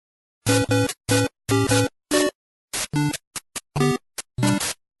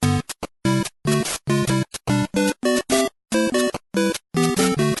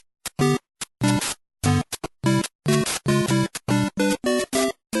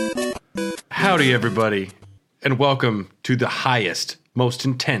Howdy, everybody, and welcome to the highest, most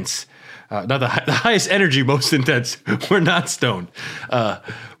intense, not the highest energy, most intense. We're not stoned.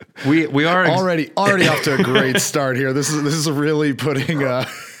 We are already off to a great start here. This is really putting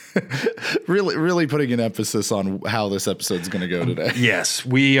really putting an emphasis on how this episode's going to go today. Yes,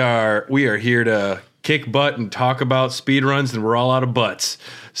 we are here to kick butt and talk about speedruns, and we're all out of butts.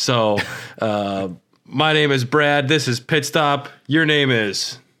 So, my name is Brad. This is Pit Stop. Your name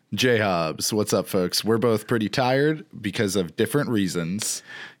is J Hobbs. What's up, folks? We're both pretty tired because of different reasons.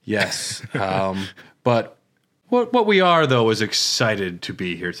 Yes, but what we are though is excited to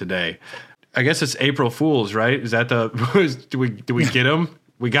be here today. I guess it's April Fools, right? Is that the do we get them?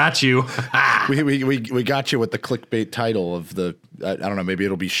 We got you. we got you with the clickbait title of the, I don't know, maybe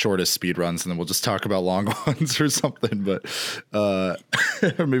it'll be shortest speed runs and then we'll just talk about long ones or something, but or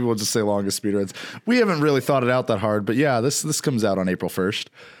maybe we'll just say longest speed runs. We haven't really thought it out that hard, but yeah, this comes out on April 1st.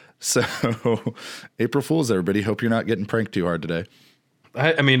 So April Fools, everybody. Hope you're not getting pranked too hard today.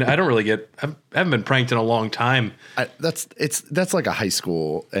 I mean, I haven't been pranked in a long time. That's like a high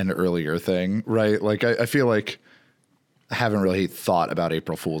school and earlier thing, right? Like I feel like I haven't really thought about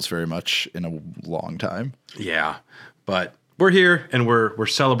April Fools very much in a long time. Yeah, but we're here and we're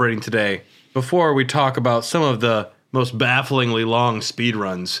celebrating today. Before we talk about some of the most bafflingly long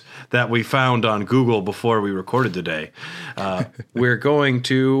speedruns that we found on Google before we recorded today, we're going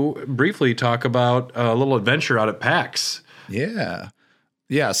to briefly talk about a little adventure out at PAX. Yeah,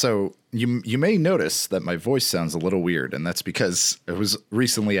 so you may notice that my voice sounds a little weird, and that's because it was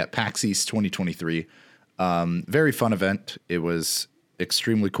recently at PAX East 2023. Very fun event. It was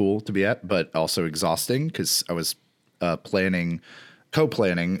extremely cool to be at, but also exhausting because I was co-planning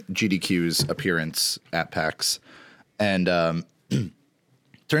GDQ's appearance at PAX. And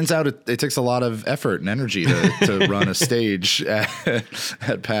turns out it takes a lot of effort and energy to run a stage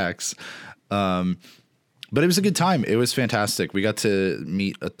at PAX. But it was a good time. It was fantastic. We got to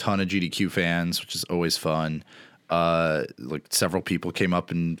meet a ton of GDQ fans, which is always fun. Like several people came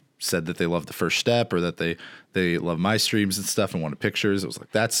up and said that they loved the first step or that they love my streams and stuff and wanted pictures. It was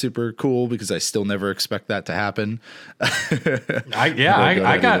like, that's super cool because I still never expect that to happen. I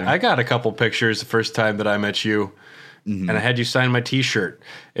got a couple pictures the first time that I met you. Mm-hmm. And I had you sign my T-shirt.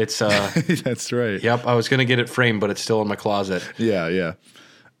 It's that's right. Yep, I was gonna get it framed, but it's still in my closet. Yeah.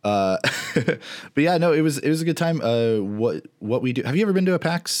 But yeah, no, it was a good time. What we do? Have you ever been to a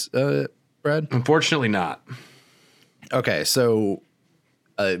PAX, Brad? Unfortunately, not. Okay, so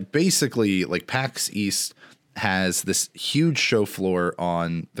basically, like PAX East has this huge show floor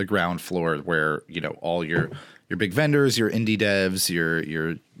on the ground floor where all your big vendors, your indie devs,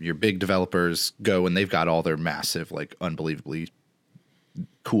 your big developers go, and they've got all their massive, like unbelievably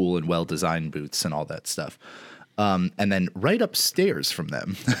cool and well designed booths and all that stuff. And then right upstairs from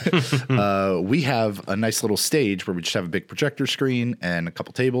them, we have a nice little stage where we just have a big projector screen and a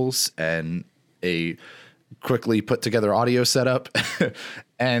couple tables and a quickly put together audio setup.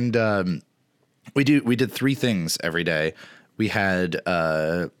 And we did three things every day. We had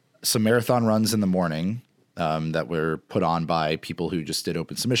some marathon runs in the morning that were put on by people who just did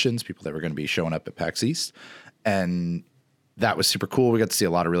open submissions, people that were going to be showing up at PAX East. And that was super cool. We got to see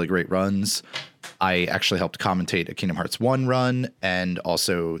a lot of really great runs. I actually helped commentate a Kingdom Hearts 1 run and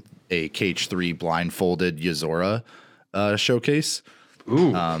also a KH3 blindfolded Yozora showcase.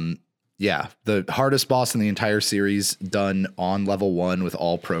 Ooh. Yeah, the hardest boss in the entire series done on level 1 with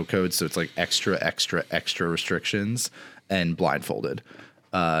all pro codes. So it's like extra restrictions and blindfolded.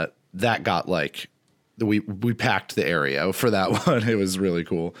 That got like, we packed the area for that one. It was really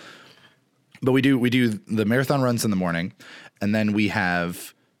cool. But we do the marathon runs in the morning, and then we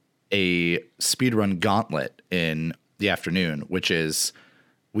have a speedrun gauntlet in the afternoon, which is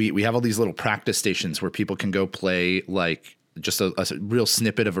we have all these little practice stations where people can go play like just a real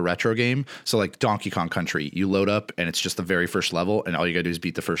snippet of a retro game. So like Donkey Kong Country, you load up and it's just the very first level, and all you gotta do is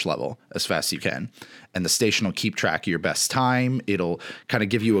beat the first level as fast as you can. And the station will keep track of your best time. It'll kind of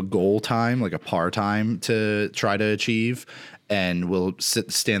give you a goal time, like a par time to try to achieve. And we'll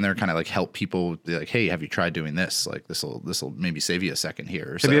stand there and kind of like help people be like, hey, have you tried doing this? Like this'll maybe save you a second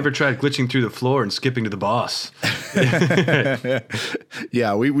here. Have you ever tried glitching through the floor and skipping to the boss?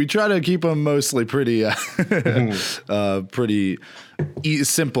 Yeah, we try to keep them mostly pretty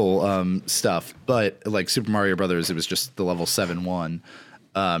simple stuff. But like Super Mario Brothers, it was just the level 7 one.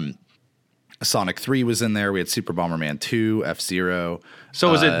 Sonic 3 was in there. We had Super Bomberman 2, F-Zero.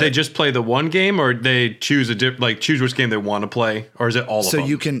 So is it they just play the one game, or they choose choose which game they want to play, or is it all of them? So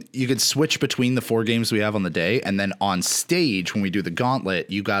you can switch between the 4 games we have on the day, and then on stage when we do the gauntlet,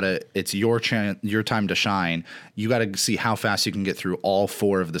 it's your time to shine. You got to see how fast you can get through all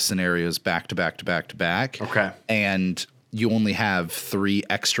 4 of the scenarios back to back to back to back. Okay. And you only have 3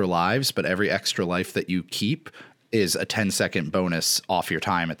 extra lives, but every extra life that you keep is a 10-second bonus off your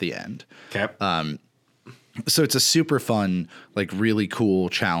time at the end. Okay. So it's a super fun, like really cool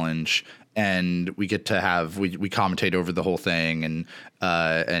challenge, and we get to have we commentate over the whole thing,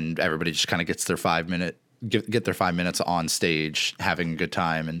 and everybody just kind of gets their 5 minute get their 5 minutes on stage having a good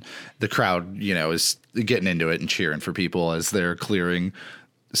time, and the crowd is getting into it and cheering for people as they're clearing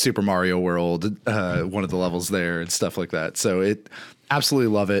Super Mario World, one of the levels there and stuff like that. So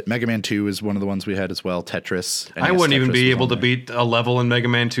absolutely love it. Mega Man 2 is one of the ones we had as well. Tetris. I wouldn't even be able to beat a level in Mega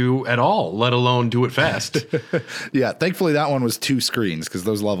Man 2 at all, let alone do it fast. Yeah, thankfully that one was 2 screens because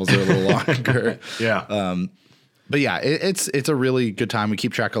those levels are a little longer. Yeah. But yeah, it's a really good time. We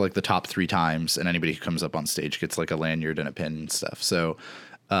keep track of like the top 3 times, and anybody who comes up on stage gets like a lanyard and a pin and stuff. So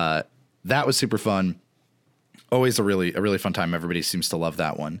that was super fun. Always a really fun time. Everybody seems to love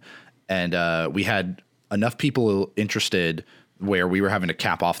that one. And we had enough people interested where we were having to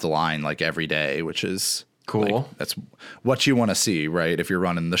cap off the line like every day, which is cool. Like, that's what you want to see, right? If you're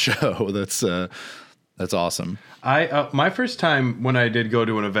running the show, that's awesome. My first time when I did go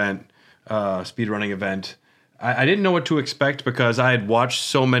to an event, speedrunning event, I didn't know what to expect because I had watched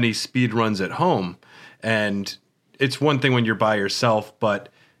so many speedruns at home, and it's one thing when you're by yourself, but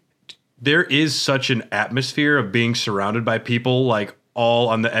there is such an atmosphere of being surrounded by people, like all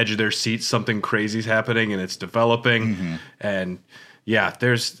on the edge of their seats. Something crazy's happening and it's developing. Mm-hmm. And yeah,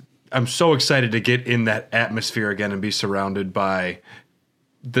 I'm so excited to get in that atmosphere again and be surrounded by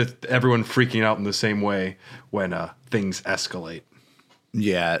everyone freaking out in the same way when things escalate.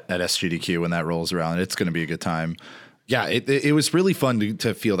 Yeah, at SGDQ when that rolls around, it's going to be a good time. Yeah, it was really fun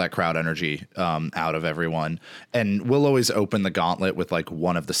to feel that crowd energy out of everyone. And we'll always open the gauntlet with like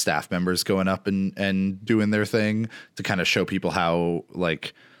one of the staff members going up and doing their thing to kind of show people how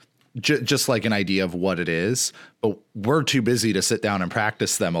like just like an idea of what it is. But we're too busy to sit down and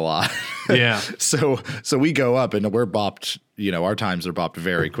practice them a lot. Yeah. So we go up and we're bopped, our times are bopped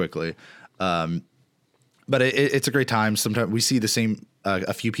very quickly. But it's a great time. Sometimes we see the same,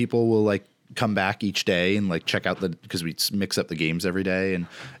 a few people will like come back each day and like check out because we mix up the games every day, and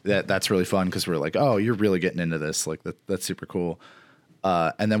that's really fun because we're like, oh, you're really getting into this, like that's super cool.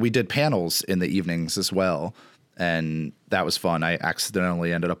 And then we did panels in the evenings as well, and that was fun. I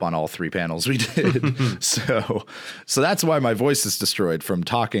accidentally ended up on all 3 panels we did. so that's why my voice is destroyed from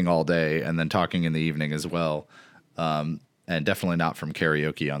talking all day and then talking in the evening as well, and definitely not from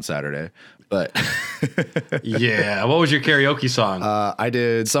karaoke on Saturday. But yeah, what was your karaoke song? I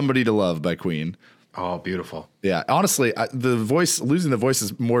did "Somebody to Love" by Queen. Oh, beautiful. Yeah, honestly, losing the voice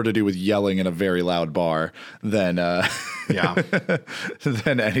is more to do with yelling in a very loud bar than than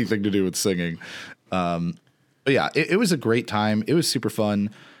anything to do with singing. But yeah, it was a great time. It was super fun.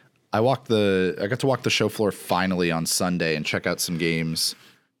 I got to walk the show floor finally on Sunday and check out some games.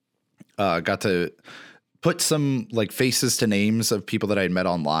 Got to put some like faces to names of people that I'd met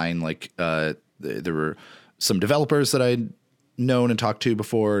online. Like there were some developers that I'd known and talked to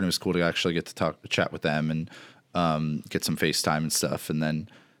before, and it was cool to actually get to chat with them and get some FaceTime and stuff. And then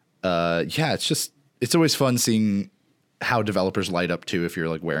it's always fun seeing how developers light up too if you're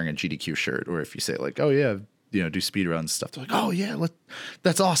like wearing a GDQ shirt, or if you say like, oh yeah, do speedruns stuff. They're like, oh yeah,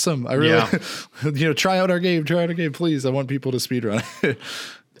 that's awesome. I really try out our game, please. I want people to speedrun.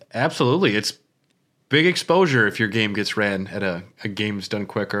 Absolutely. It's big exposure if your game gets ran at a Games Done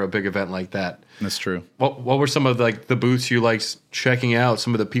Quick or a big event like that. That's true. What were some of like the booths you liked checking out?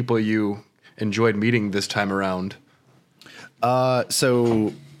 Some of the people you enjoyed meeting this time around?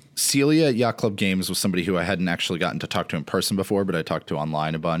 So Celia at Yacht Club Games was somebody who I hadn't actually gotten to talk to in person before, but I talked to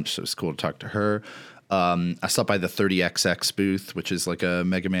online a bunch, so it was cool to talk to her. I stopped by the 30XX booth, which is like a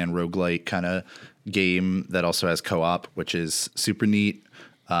Mega Man roguelite kind of game that also has co-op, which is super neat.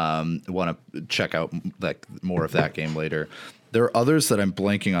 Want to check out like more of that game later. There are others that I'm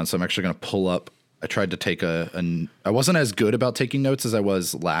blanking on, so I'm actually going to pull up. I tried to take I wasn't as good about taking notes as I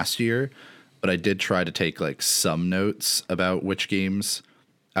was last year, but I did try to take like some notes about which games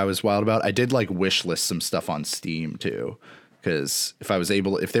I was wild about. I did like wish list some stuff on Steam too, because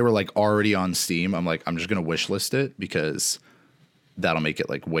if they were like already on Steam, I'm like, I'm just going to wish list it because that'll make it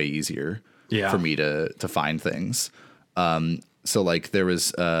like way easier for me to find things. So like there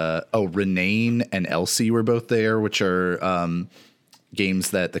was Renane and Elsie were both there, which are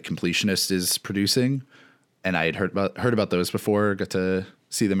games that the Completionist is producing, and I had heard about those before. Got to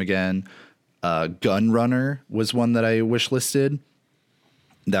see them again. Gun Runner was one that I wish listed.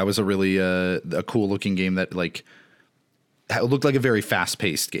 That was a really a cool looking game that like it looked like a very fast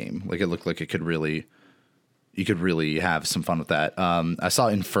paced game. Like it looked like you could really have some fun with that. I saw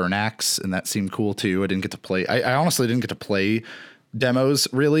Infernax, and that seemed cool too. I didn't get to play. I honestly didn't get to play demos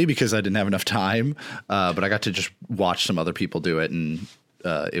really because I didn't have enough time. But I got to just watch some other people do it, and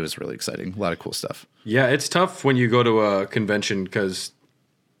it was really exciting. A lot of cool stuff. Yeah, it's tough when you go to a convention because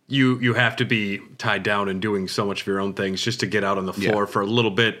you have to be tied down and doing so much of your own things. Just to get out on the floor for a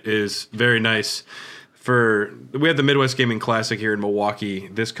little bit is very nice. We have the Midwest Gaming Classic here in Milwaukee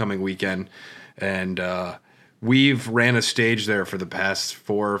this coming weekend, and we've ran a stage there for the past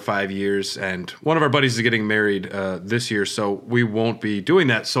 4 or 5 years, and one of our buddies is getting married this year, so we won't be doing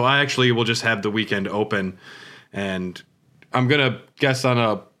that. So I actually will just have the weekend open, and I'm going to guest on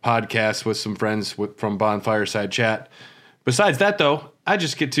a podcast with some friends from Bonfireside Chat. Besides that, though, I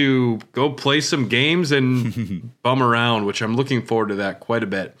just get to go play some games and bum around, which I'm looking forward to that quite a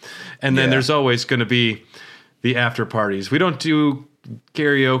bit. And then there's always going to be the after parties. We don't do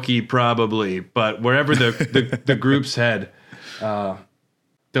karaoke probably, but wherever the groups head,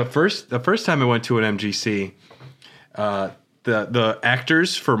 the first time I went to an MGC, the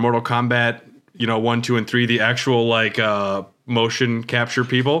actors for Mortal Kombat, 1, 2, and 3, the actual like motion capture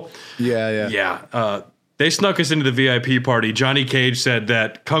people, they snuck us into the VIP party. Johnny Cage said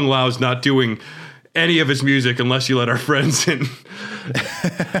that Kung Lao's not doing any of his music unless you let our friends in.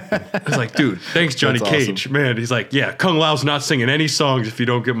 I was like, dude, thanks, Johnny Cage. Awesome. Man, he's like, yeah, Kung Lao's not singing any songs if you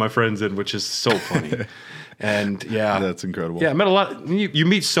don't get my friends in, which is so funny. And that's incredible. Yeah, I met a lot. You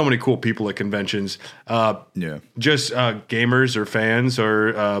meet so many cool people at conventions. Just gamers or fans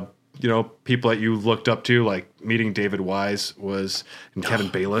or people that you looked up to, like meeting David Wise and Kevin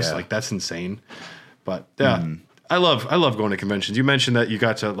Bayless. Yeah. Like that's insane. But I love going to conventions. You mentioned that you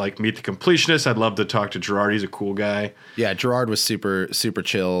got to like meet the Completionist. I'd love to talk to Gerard. He's a cool guy. Yeah, Gerard was super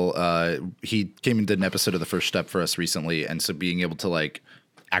chill. He came and did an episode of The First Step for us recently, and so being able to like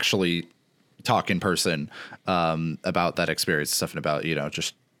actually talk in person about that experience stuff and about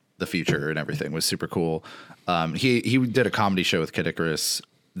just the future and everything was super cool. He did a comedy show with Kid Icarus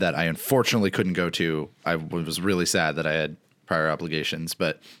that I unfortunately couldn't go to. I was really sad that I had prior obligations,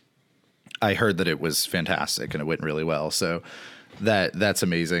 but I heard that it was fantastic and it went really well. So that's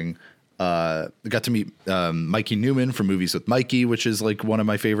amazing. Got to meet Mikey Newman from Movies with Mikey, which is like one of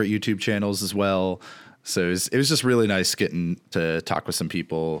my favorite YouTube channels as well. So it was just really nice getting to talk with some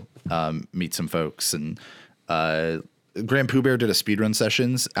people, meet some folks, and Grand Pooh Bear did a speedrun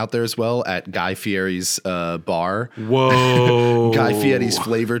sessions out there as well at Guy Fieri's bar. Whoa. Guy Fieri's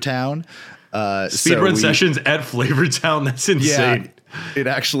Flavor Town. Speedrun sessions at Flavor Town. That's insane. Yeah, it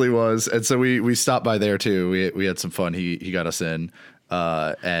actually was. And so we stopped by there too. We had some fun. He got us in.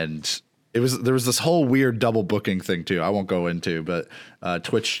 And there was this whole weird double booking thing too. I won't go into, but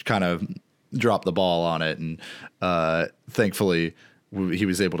Twitch kind of dropped the ball on it. And thankfully he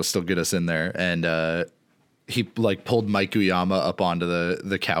was able to still get us in there. And he like pulled Mike Uyama up onto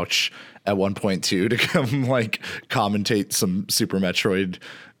the couch at one point too to come like commentate some Super Metroid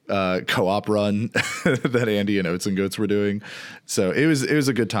co-op run that Andy and Oats and Goats were doing. So it was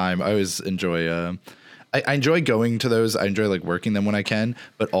a good time. I always enjoy I enjoy going to those. I enjoy like working them when I can,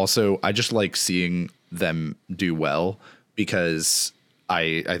 but also I just like seeing them do well because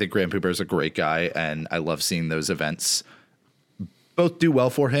I think Grand Pooh Bear is a great guy, and I love seeing those events both do well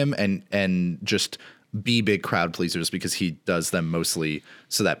for him and just be big crowd pleasers, because he does them mostly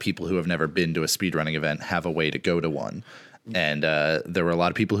so that people who have never been to a speedrunning event have a way to go to one. And there were a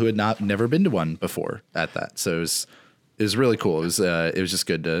lot of people who had never been to one before at that. So it was really cool. It was just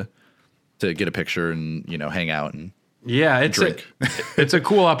good to get a picture and, hang out and drink. It's a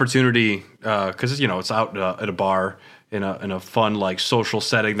cool opportunity because, it's out at a bar in a fun, like, social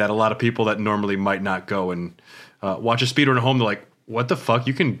setting that a lot of people that normally might not go and watch a speedrun at home, they're like, what the fuck?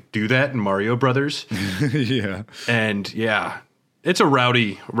 You can do that in Mario Brothers? Yeah. And it's a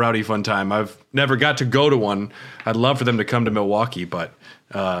rowdy fun time. I've never got to go to one. I'd love for them to come to Milwaukee, but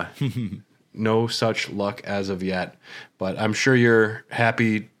no such luck as of yet. But I'm sure you're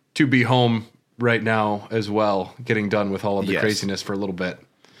happy to be home right now as well, getting done with all of the craziness for a little bit.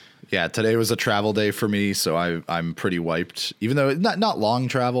 Yeah, today was a travel day for me, so I'm pretty wiped. Even though it's not long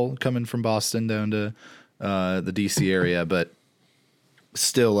travel coming from Boston down to the DC area, but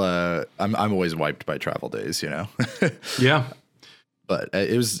still, I'm always wiped by travel days, Yeah. But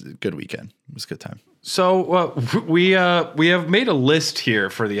it was a good weekend. It was a good time. So we have made a list here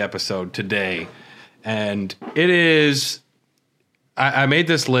for the episode today, and it is I made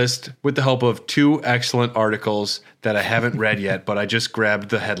this list with the help of 2 excellent articles that I haven't read yet, but I just grabbed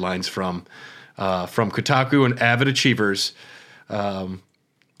the headlines from Kotaku and Avid Achievers. Got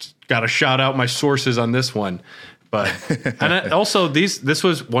to shout out my sources on this one. But also this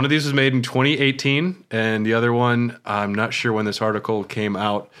was one of these was made in 2018, and the other one I'm not sure when this article came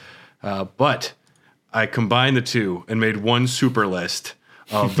out, but I combined the 2 and made one super list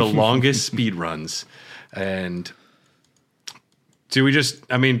of the longest speed runs. And do we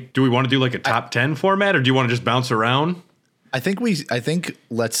want to do like a top 10 format, or do you want to just bounce around? I think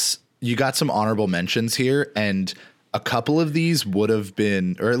you got some honorable mentions here, and a couple of these would have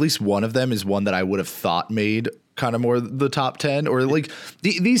been, or at least one of them is one that I would have thought made kind of more the top 10, or like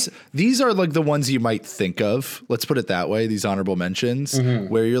these are like the ones you might think of. Let's put it that way. These honorable mentions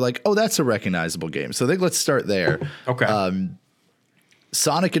where you're like, oh, that's a recognizable game. So I think let's start there. Okay.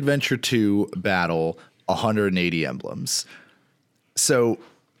 Sonic Adventure 2 Battle 180 emblems. So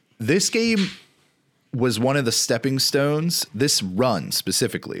this game was one of the stepping stones. This run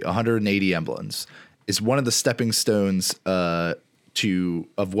specifically, 180 emblems, is one of the stepping stones of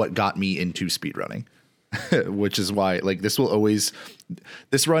what got me into speedrunning. Which is why, like, this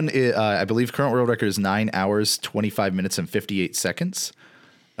run, I believe current world record is 9 hours, 25 minutes, and 58 seconds,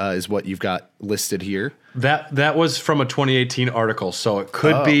 is what you've got listed here. That was from a 2018 article, so it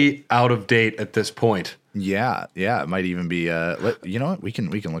could be out of date at this point. Yeah, it might even be. You know what? We can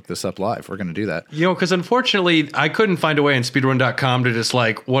look this up live. We're going to do that. Because unfortunately, I couldn't find a way on speedrun.com to just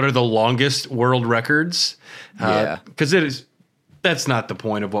like, what are the longest world records? Because that's not the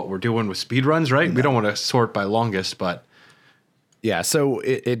point of what we're doing with speedruns, right? No. We don't want to sort by longest, but yeah. So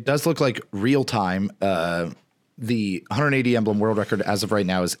it does look like real time. The 180 emblem world record as of right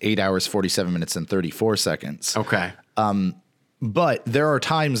now is 8 hours, 47 minutes, and 34 seconds. Okay. But there are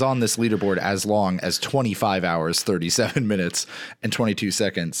times on this leaderboard as long as 25 hours, 37 minutes, and 22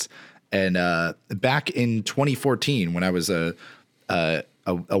 seconds. And back in 2014, when I was a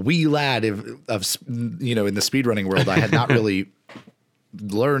wee lad of in the speedrunning world, I had not really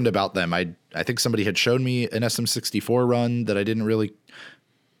learned about them. I think somebody had shown me an SM64 run that I didn't really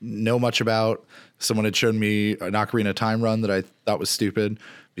know much about. Someone had shown me an Ocarina of Time run that I thought was stupid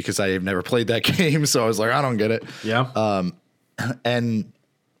because I have never played that game. So I was like, I don't get it. Yeah. And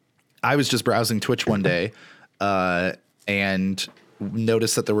I was just browsing Twitch one day and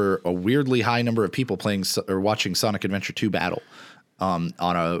noticed that there were a weirdly high number of people playing or watching Sonic Adventure 2 Battle on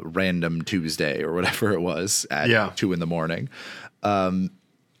a random Tuesday or whatever it was at 2 a.m.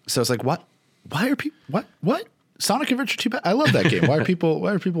 So I was like, what? Why are people? What? Sonic Adventure 2 Battle? I love that game. Why are people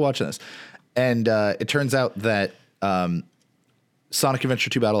watching this? And it turns out that Sonic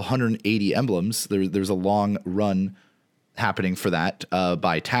Adventure 2 Battle 180 emblems. There's a long run happening for that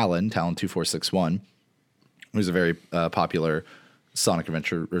by Talon2461, who's a very popular Sonic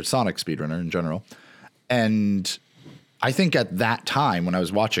Adventure or Sonic speedrunner in general. And I think at that time when I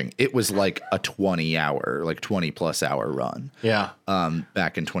was watching, it was like a 20 plus hour run. Yeah.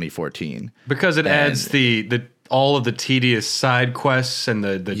 Back in 2014. Because it adds the all of the tedious side quests and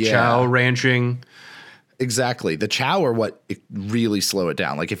the chow ranching. Exactly. The chow are what really slow it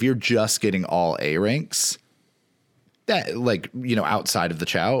down. Like if you're just getting all A ranks, that outside of the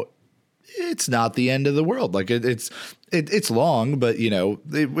chow, it's not the end of the world. Like it's long, but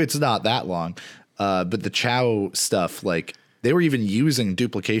it's not that long. But the chow stuff, like they were even using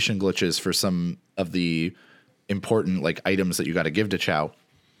duplication glitches for some of the important like items that you got to give to chow.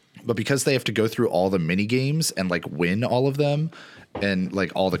 But because they have to go through all the mini games and like win all of them and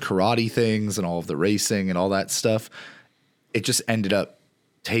like all the karate things and all of the racing and all that stuff, it just ended up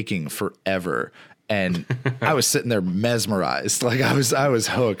taking forever. And I was sitting there mesmerized. Like I was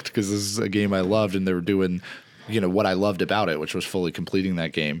hooked because this is a game I loved and they were doing, what I loved about it, which was fully completing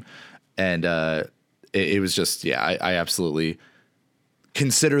that game. And it was just, I absolutely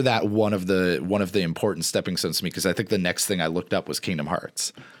consider that one of the important stepping stones to me, because I think the next thing I looked up was Kingdom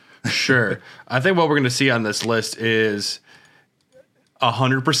Hearts. Sure. I think what we're going to see on this list is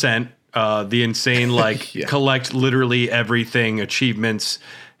 100% the insane, collect literally everything, achievements,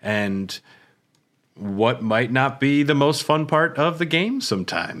 and what might not be the most fun part of the game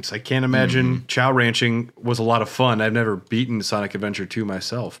sometimes. I can't imagine chow ranching was a lot of fun. I've never beaten Sonic Adventure 2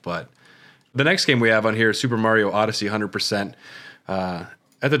 myself, but the next game we have on here is Super Mario Odyssey 100%. At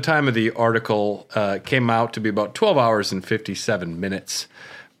the time of the article, came out to be about 12 hours and 57 minutes.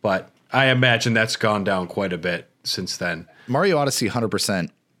 But I imagine that's gone down quite a bit since then. Mario Odyssey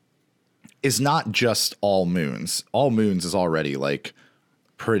 100% is not just all moons. All moons is already like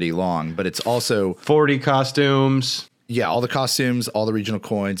pretty long, but it's also 40 costumes. Yeah, all the costumes, all the regional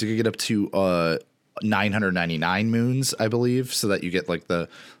coins. You can get up to 999 moons, I believe, so that you get like the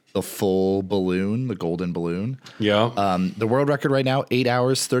full balloon, the golden balloon. Yeah. The world record right now, 8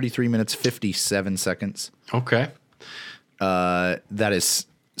 hours, 33 minutes, 57 seconds. Okay. That is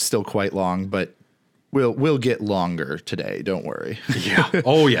still quite long, but we'll get longer today. Don't worry. Yeah.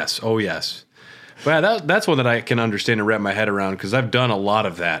 Oh yes. Oh yes. But that's one that I can understand and wrap my head around because I've done a lot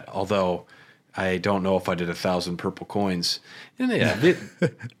of that. Although I don't know if I did 1,000 purple coins. And yeah,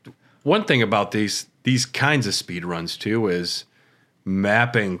 one thing about these kinds of speed runs too is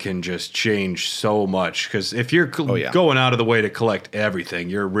mapping can just change so much. Because if you're going out of the way to collect everything,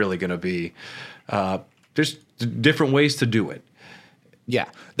 you're really going to be there's different ways to do it. Yeah,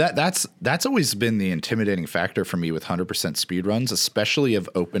 that's always been the intimidating factor for me with 100% speedruns, especially of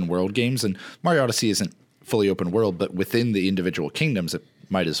open world games. And Mario Odyssey isn't fully open world, but within the individual kingdoms, it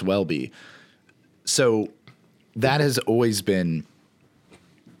might as well be. So that has always been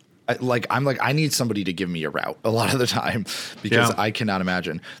I need somebody to give me a route a lot of the time because I cannot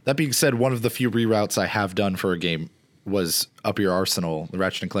imagine. That being said, one of the few reroutes I have done for a game was Up Your Arsenal, the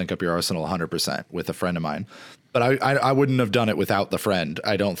Ratchet and Clank Up Your Arsenal 100% with a friend of mine. But I wouldn't have done it without the friend,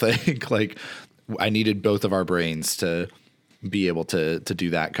 I don't think. Like, I needed both of our brains to be able to do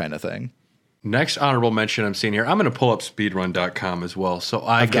that kind of thing. Next honorable mention I'm seeing here, I'm going to pull up speedrun.com as well so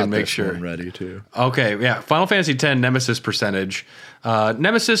I can make sure. I'm ready too. Okay, yeah. Final Fantasy X Nemesis percentage.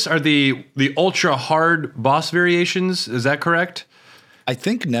 Nemesis are the ultra hard boss variations. Is that correct? I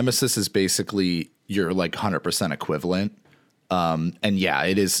think Nemesis is basically your like 100% equivalent. And yeah,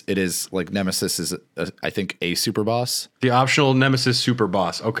 it is like Nemesis is, I think, a super boss. The optional Nemesis super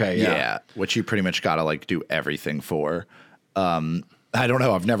boss. Okay, yeah. Yeah, which you pretty much got to like do everything for. I don't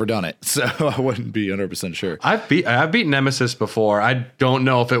know. I've never done it, so I wouldn't be 100% sure. I've beaten Nemesis before. I don't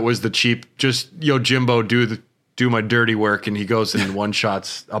know if it was the cheap, just Jimbo do my dirty work, and he goes and one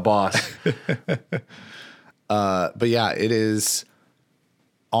shots a boss. But yeah, it is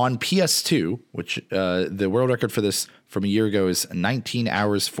on PS2, which the world record for this from a year ago is 19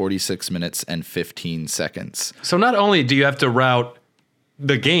 hours, 46 minutes, and 15 seconds. So not only do you have to route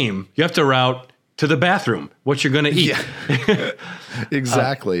the game, you have to route to the bathroom, what you're going to eat. Yeah.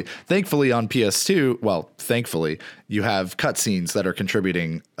 Exactly. Thankfully on PS2, you have cutscenes that are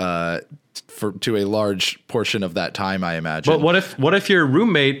contributing to a large portion of that time, I imagine. But what if your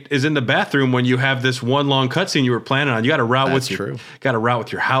roommate is in the bathroom when you have this one long cutscene you were planning on? You got to route with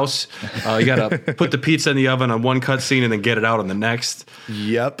your house. You got to put the pizza in the oven on one cutscene and then get it out on the next.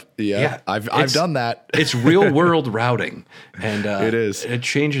 Yep. Yeah. I've done that. It's real world routing, and it is. It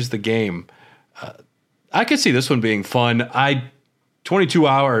changes the game. I could see this one being fun. 22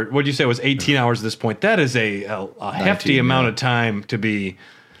 hour, what'd you say, it was 18 hours at this point. That is a hefty amount of time to be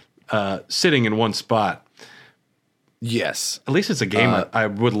sitting in one spot. Yes. At least it's a game I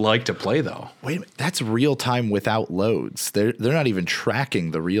would like to play, though. Wait a minute. That's real time without loads. They're not even tracking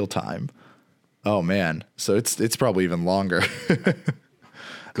the real time. Oh, man. So it's probably even longer.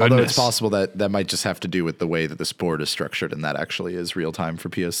 Although it's possible that might just have to do with the way that this board is structured, and that actually is real time for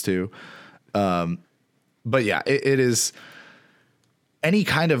PS2. But yeah, it is any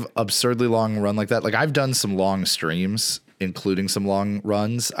kind of absurdly long run like that. Like, I've done some long streams, including some long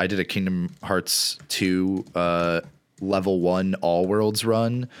runs. I did a Kingdom Hearts 2 level 1 all worlds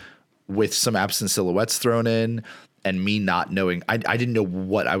run with some apps and silhouettes thrown in, and me not knowing, I didn't know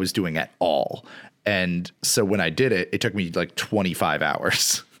what I was doing at all. And so when I did it, it took me like 25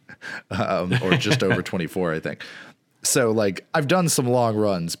 hours or just over 24, I think. So like, I've done some long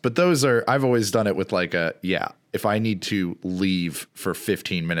runs, but I've always done it with like if I need to leave for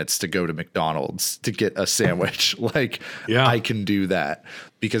 15 minutes to go to McDonald's to get a sandwich, I can do that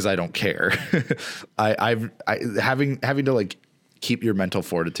because I don't care. Having to like keep your mental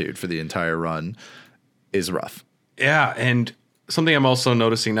fortitude for the entire run is rough. Yeah. And something I'm also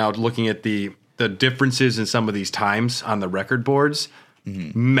noticing now, looking at the differences in some of these times on the record boards,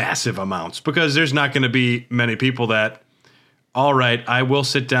 massive amounts, because there's not going to be many people that, all right, I will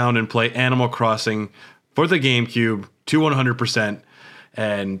sit down and play Animal Crossing for the GameCube to 100%.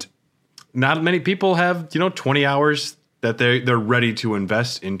 And not many people have, 20 hours that they're ready to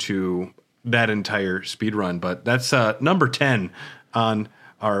invest into that entire speed run. But that's number 10 on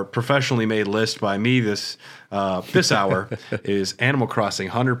our professionally made list by me this hour is Animal Crossing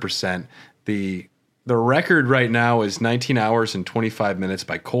 100%. The record right now is 19 hours and 25 minutes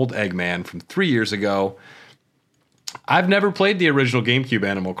by Cold Eggman from 3 years ago. I've never played the original GameCube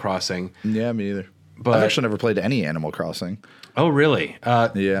Animal Crossing. Yeah, me either. But I've actually never played any Animal Crossing. Oh, really?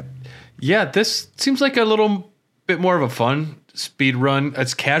 Yeah. Yeah, this seems like a little bit more of a fun speed run.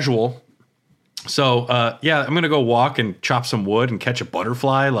 It's casual. So, yeah, I'm going to go walk and chop some wood and catch a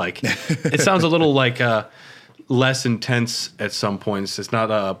butterfly. Like, it sounds a little like less intense at some points. It's not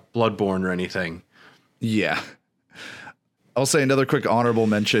Bloodborne or anything. Yeah. I'll say another quick honorable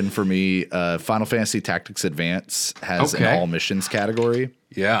mention for me. Final Fantasy Tactics Advance has an all missions category.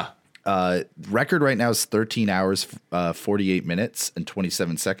 Yeah. Record right now is 13 hours, 48 minutes and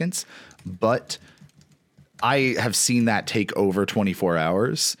 27 seconds. But I have seen that take over 24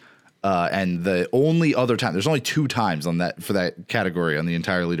 hours. And the only other time, there's only 2 times on that for that category on the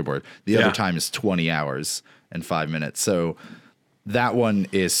entire leaderboard. The other time is 20 hours and 5 minutes. So that one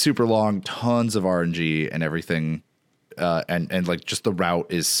is super long, tons of RNG and everything. And like just the route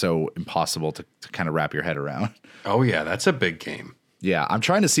is so impossible to kind of wrap your head around. Oh yeah, that's a big game. Yeah, I'm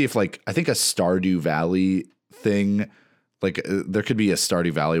trying to see if like I think a Stardew Valley thing, like there could be a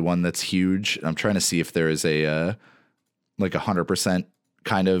Stardew Valley one that's huge. I'm trying to see if there is a like 100%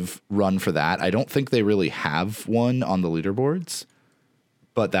 kind of run for that. I don't think they really have one on the leaderboards,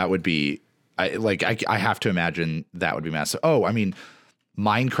 but that would be I have to imagine that would be massive. Oh, I mean,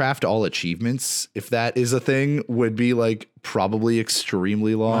 Minecraft all achievements, if that is a thing, would be like probably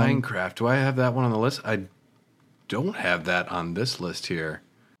extremely long. Minecraft, do I have that one on the list? I don't have that on this list here.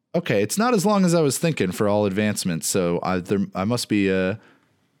 Okay, it's not as long as I was thinking for all advancements, so I must be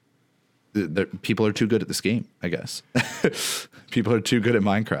people are too good at this game, I guess. People are too good at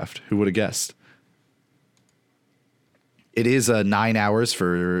Minecraft. Who would have guessed? It is 9 hours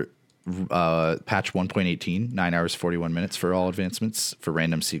for patch 1.18, 9 hours 41 minutes for all advancements for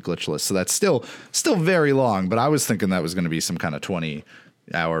random seed glitchless. So that's still very long, but I was thinking that was going to be some kind of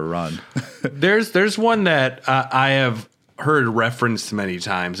 20-hour run. There's one that I have heard referenced many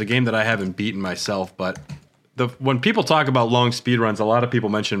times, a game that I haven't beaten myself, but when people talk about long speedruns, a lot of people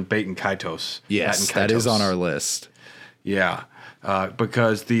mention Baten Kaitos. Yes, that is on our list. Yeah.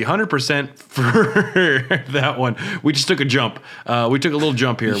 Because the 100% for that one, we just took a jump. We took a little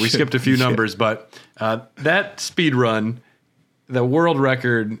jump here. We skipped a few numbers, but that speed run, the world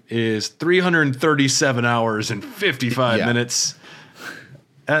record is 337 hours and 55 minutes.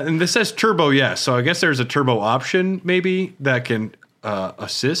 And this says turbo, yes. So I guess there's a turbo option maybe that can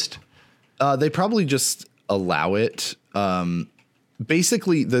assist. They probably just allow it.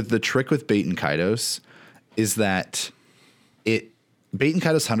 Basically, the trick with Baten Kaitos is that Baten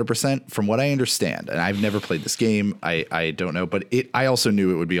Kaitos 100%, from what I understand, and I've never played this game, I don't know, but I also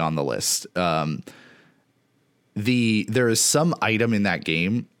knew it would be on the list. There is some item in that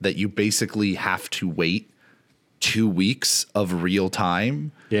game that you basically have to wait 2 weeks of real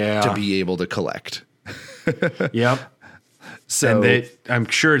time to be able to collect. Yep. So and I'm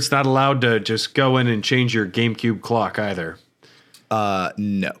sure it's not allowed to just go in and change your GameCube clock either.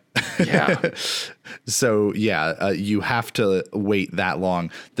 No. Yeah. So you have to wait that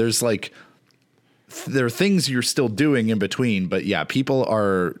long. There are things you're still doing in between, but yeah, people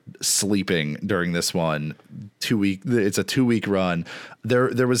are sleeping during this one. It's a 2-week run.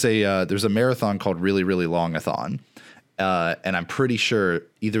 There's a marathon called Really, Really Long-a-thon. And I'm pretty sure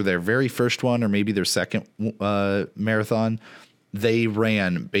either their very first one or maybe their second marathon, they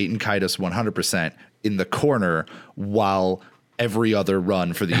ran Baten Kaitos 100% in the corner while every other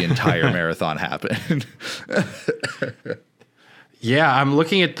run for the entire marathon happened. Yeah, I'm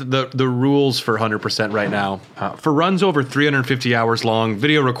looking at the rules for 100% right now. For runs over 350 hours long,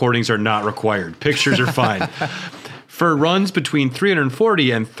 video recordings are not required. Pictures are fine. For runs between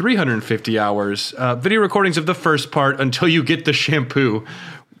 340 and 350 hours, video recordings of the first part until you get the shampoo.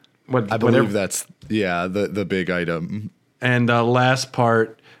 I believe that's, the big item. And last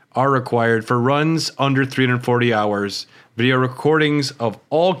part are required. For runs under 340 hours, video recordings of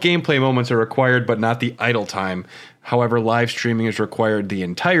all gameplay moments are required, but not the idle time. However, live streaming is required the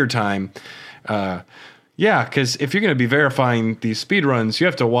entire time. Because if you're going to be verifying these speedruns, you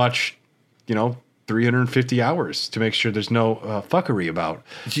have to watch, 350 hours to make sure there's no fuckery about.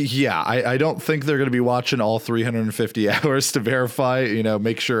 Yeah, I don't think they're going to be watching all 350 hours to verify,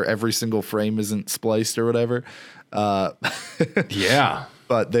 make sure every single frame isn't spliced or whatever. Yeah.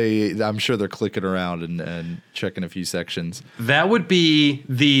 But I'm sure they're clicking around and checking a few sections. That would be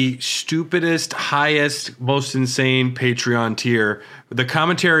the stupidest, highest, most insane Patreon tier. The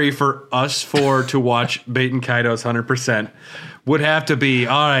commentary for us to watch Baten Kaitos 100% would have to be,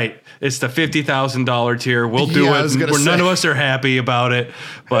 all right, it's the $50,000 tier. We'll do it. None of us are happy about it,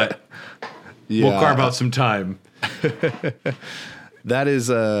 but we'll carve out some time. That is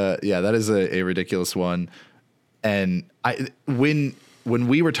a ridiculous one. And when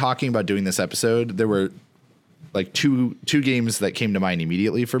we were talking about doing this episode, there were like two games that came to mind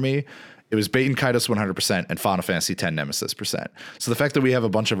immediately for me. It was Baten Kaitos 100% and Final Fantasy X Nemesis %. So the fact that we have a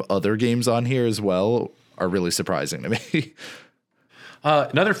bunch of other games on here as well are really surprising to me.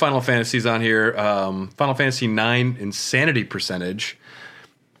 Another Final Fantasy's on here, Final Fantasy IX Insanity percentage.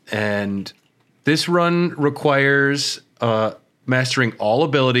 And this run requires mastering all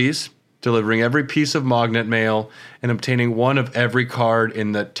abilities, delivering every piece of Magnet Mail, and obtaining one of every card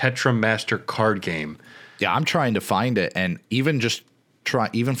in the Tetra Master card game. Yeah, I'm trying to find it, and even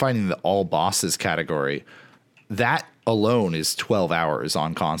finding the all bosses category, that alone is 12 hours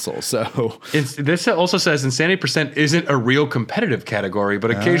on console. So this also says Insanity percent isn't a real competitive category,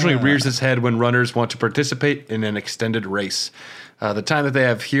 but occasionally rears its head when runners want to participate in an extended race. The time that they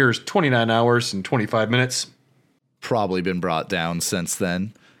have here is 29 hours and 25 minutes. Probably been brought down since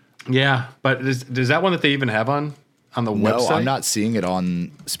then. Yeah, but is that one that they even have on the website? No, I'm not seeing it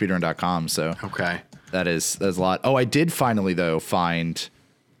on speedrun.com. So okay, that's a lot. Oh, I did finally though find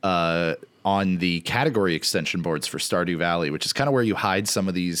on the category extension boards for Stardew Valley, which is kind of where you hide some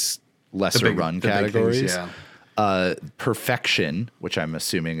of these lesser run categories. Things, yeah. Perfection, which I'm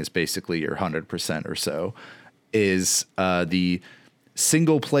assuming is basically your 100% or so, is the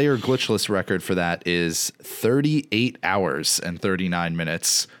single player glitchless record for that is 38 hours and 39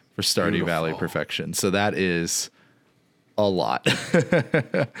 minutes for Stardew Valley Perfection. So that is a lot.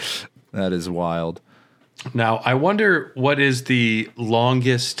 That is wild. Now, I wonder what is the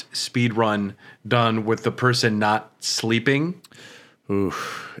longest speed run done with the person not sleeping.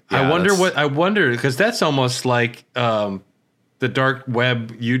 Oof. Yeah, I wonder because that's almost like the dark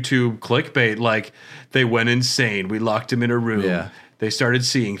web YouTube clickbait. Like they went insane. We locked him in a room. Yeah. They started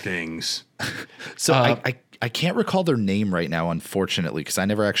seeing things. So I can't recall their name right now, unfortunately, because I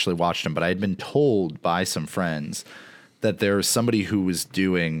never actually watched them. But I had been told by some friends that there was somebody who was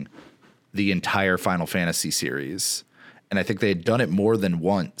doing the entire Final Fantasy series, and I think they had done it more than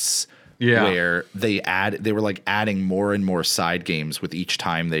once. Yeah, where they were like adding more and more side games with each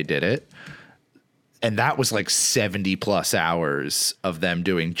time they did it, and that was like 70 plus hours of them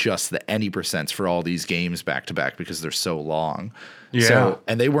doing just the any percents for all these games back to back because they're so long. Yeah, so,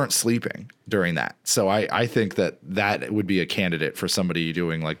 and they weren't sleeping during that. So I think that would be a candidate for somebody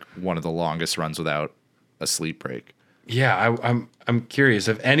doing like one of the longest runs without a sleep break. Yeah, I'm curious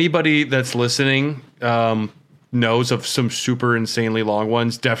if anybody that's listening knows of some super insanely long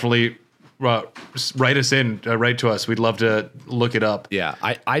ones. Definitely write us in, write to us. We'd love to look it up. Yeah,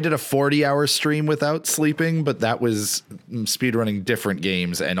 I did a 40-hour stream without sleeping, but that was speedrunning different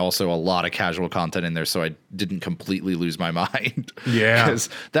games and also a lot of casual content in there, so I didn't completely lose my mind. Yeah, because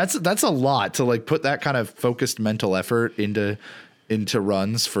that's a lot to like put that kind of focused mental effort into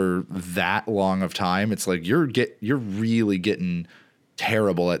runs for that long of time. It's like you're really getting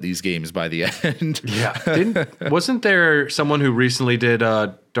terrible at these games by the end. Yeah. Wasn't there someone who recently did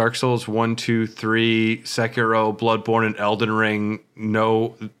Dark Souls 1, 2, 3, Sekiro, Bloodborne, and Elden Ring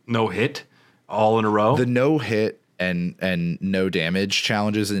no hit all in a row? The no hit and no damage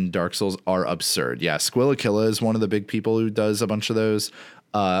challenges in Dark Souls are absurd. Yeah, Squillakilla is one of the big people who does a bunch of those.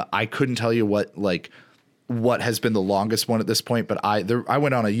 I couldn't tell you what has been the longest one at this point, but I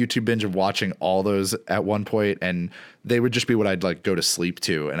went on a YouTube binge of watching all those at one point, and they would just be what I'd like go to sleep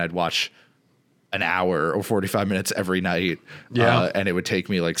to, and I'd watch an hour or 45 minutes every night. Yeah. And it would take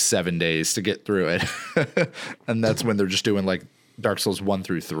me like 7 days to get through it. And that's when they're just doing like Dark Souls 1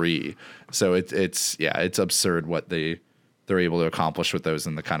 through 3. So it's absurd what they're able to accomplish with those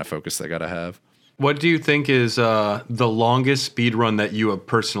and the kind of focus they got to have. What do you think is the longest speed run that you have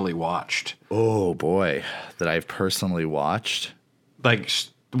personally watched? Oh boy, that I've personally watched? Like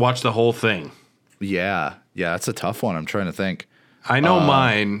watch the whole thing. Yeah, that's a tough one. I'm trying to think. I know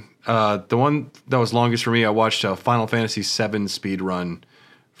mine. The one that was longest for me, I watched a Final Fantasy VII speed run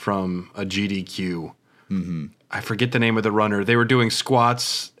from a GDQ. Mm-hmm. I forget the name of the runner. They were doing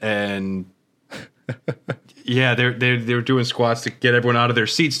squats and yeah, they were doing squats to get everyone out of their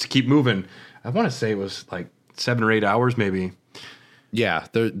seats to keep moving. I want to say it was like 7 or 8 hours, maybe. Yeah,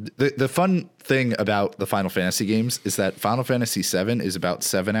 the fun thing about the Final Fantasy games is that Final Fantasy VII is about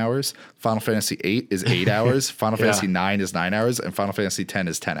 7 hours, Final Fantasy VIII is 8 hours, Final Fantasy IX is 9 hours, and Final Fantasy X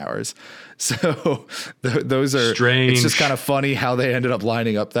is 10 hours. So those are strange. It's just kind of funny how they ended up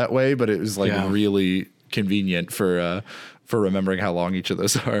lining up that way, but it was like really convenient for remembering how long each of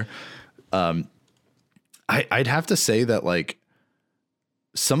those are. I'd have to say that like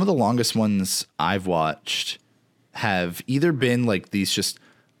some of the longest ones I've watched have either been like these just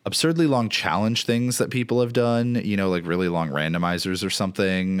absurdly long challenge things that people have done, you know, like really long randomizers or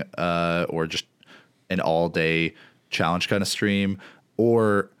something, or just an all day challenge kind of stream,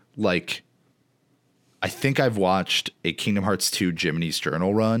 or like I think I've watched a Kingdom Hearts 2 Jiminy's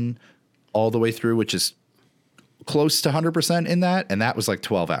Journal run all the way through, which is close to 100% in that. And that was like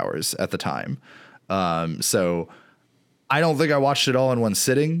 12 hours at the time. So I don't think I watched it all in one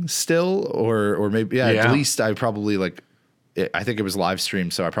sitting still, or maybe, at least I probably I think it was live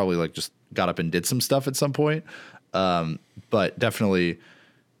streamed. So I probably just got up and did some stuff at some point. But definitely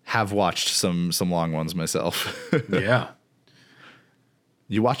have watched some long ones myself. Yeah.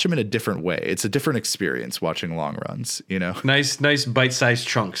 You watch them in a different way. It's a different experience watching long runs, Nice bite-sized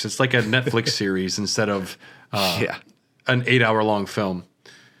chunks. It's like a Netflix series instead of an 8-hour long film.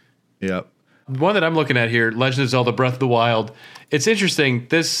 Yep. One that I'm looking at here, Legend of Zelda Breath of the Wild. It's interesting.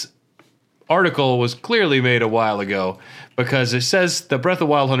 This article was clearly made a while ago because it says the Breath of the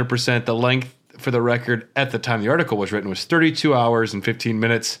Wild 100%, the length for the record at the time the article was written was 32 hours and 15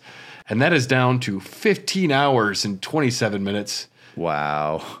 minutes. And that is down to 15 hours and 27 minutes.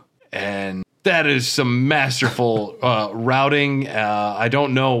 Wow. And that is some masterful routing. I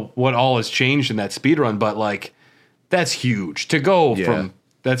don't know what all has changed in that speedrun, but that's huge to go from.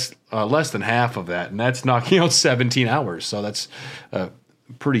 That's less than half of that, and that's knocking out 17 hours. So that's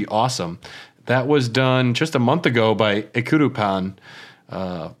pretty awesome. That was done just a month ago by Ikurupan.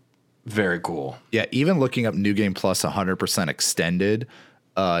 Very cool. Yeah, even looking up New Game Plus 100% extended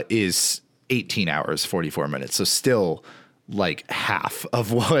is 18 hours, 44 minutes. So still half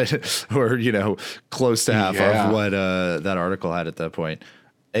of what, or, close to half of what that article had at that point.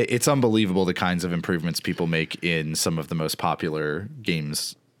 It's unbelievable the kinds of improvements people make in some of the most popular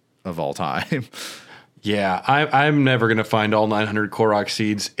games of all time. Yeah, I'm never going to find all 900 Korok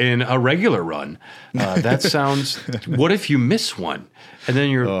seeds in a regular run. That sounds... What if you miss one? And then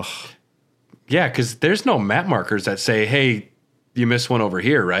you're... Ugh. Yeah, because there's no map markers that say, hey, you missed one over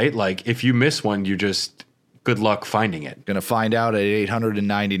here, right? If you miss one, you just... Good luck finding it. Gonna find out at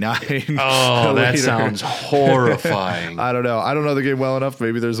 899. Oh, that sounds horrifying. I don't know. I don't know the game well enough.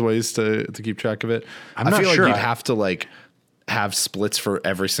 Maybe there's ways to keep track of it. I feel like you'd have to have splits for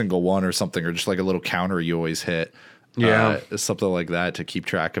every single one or something, or just a little counter you always hit. Yeah, something like that to keep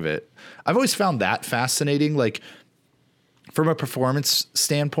track of it. I've always found that fascinating. From a performance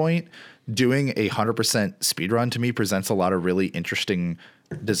standpoint, doing a 100% speedrun to me presents a lot of really interesting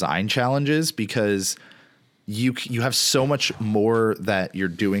design challenges because you have so much more that you're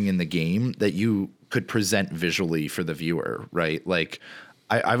doing in the game that you could present visually for the viewer, right?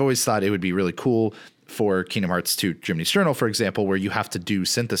 I've always thought it would be really cool for Kingdom Hearts 2 Jiminy's Journal, for example, where you have to do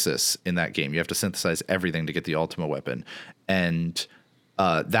synthesis in that game. You have to synthesize everything to get the Ultima weapon. And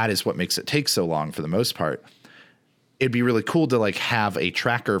that is what makes it take so long for the most part. It'd be really cool to have a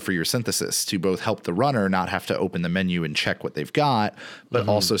tracker for your synthesis to both help the runner not have to open the menu and check what they've got, but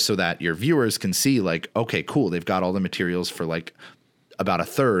also so that your viewers can see okay, cool, they've got all the materials for about a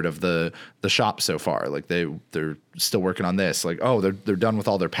third of the shop so far. They're still working on this. They're done with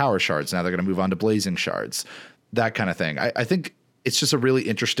all their power shards. Now they're going to move on to blazing shards, that kind of thing. I think it's just a really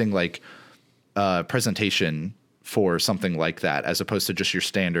interesting presentation for something like that, as opposed to just your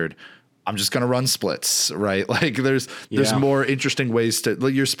standard, I'm just going to run splits, right? There's more interesting ways to,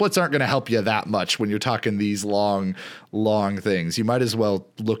 your splits aren't going to help you that much when you're talking these long things. You might as well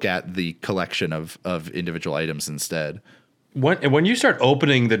look at the collection of individual items instead. When you start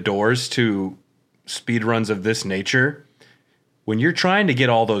opening the doors to speedruns of this nature, when you're trying to get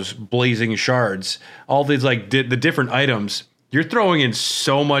all those blazing shards, all these the different items, you're throwing in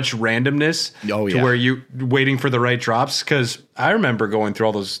so much randomness to where you waiting for the right drops. Because I remember going through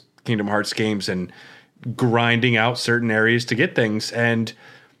all those Kingdom Hearts games and grinding out certain areas to get things, and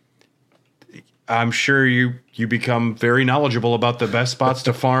I'm sure you become very knowledgeable about the best spots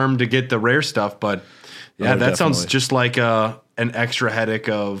to farm to get the rare stuff. But yeah, that sounds just like an extra headache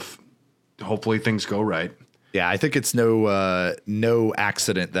of hopefully things go right. Yeah, I think it's no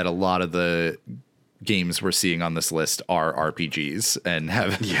accident that a lot of the games we're seeing on this list are RPGs and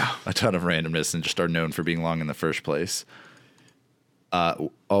have a ton of randomness and just are known for being long in the first place.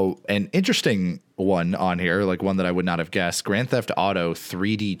 An interesting one on here, one that I would not have guessed, Grand Theft Auto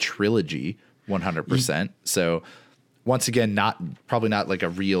 3D Trilogy 100%. So once again, probably not a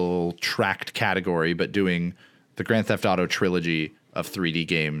real tracked category, but doing the Grand Theft Auto trilogy of 3D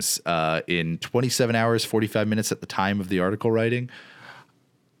games in 27 hours, 45 minutes at the time of the article writing.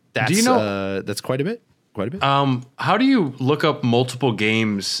 That's that's quite a bit. How do you look up multiple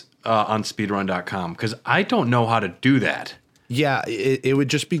games on speedrun.com? Because I don't know how to do that. Yeah, it would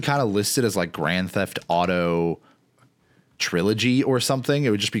just be kind of listed as Grand Theft Auto Trilogy or something. It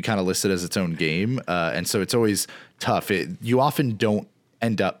would just be kind of listed as its own game. And so it's always tough. You often don't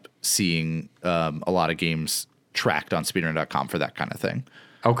end up seeing a lot of games tracked on speedrun.com for that kind of thing.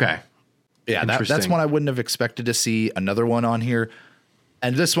 Okay. Yeah, that's one I wouldn't have expected to see. Another one on here,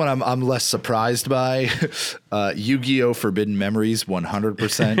 And this one I'm less surprised by. Yu-Gi-Oh! Forbidden Memories,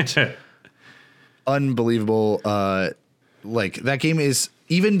 100%. Unbelievable. Like that game is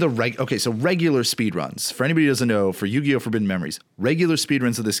even the so regular speedruns. For anybody who doesn't know, for Yu-Gi-Oh! Forbidden Memories, regular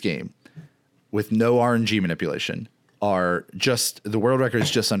speedruns of this game with no RNG manipulation are just, the world record is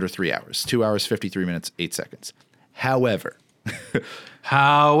just under 3 hours, 2 hours, 53 minutes, 8 seconds. However,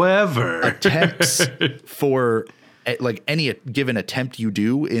 attempts for like any given attempt you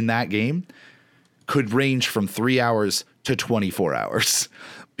do in that game could range from 3 hours to 24 hours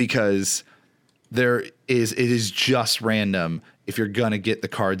because it is just random if you're going to get the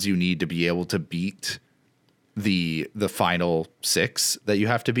cards you need to be able to beat the final 6 that you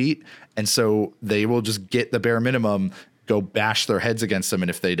have to beat. And so they will just get the bare minimum, go bash their heads against them. And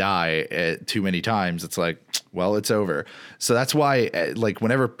if they die too many times, it's like, well, it's over. So that's why, like,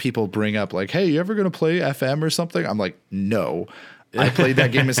 whenever people bring up like, hey, you ever going to play FM or something? I'm like, no, I played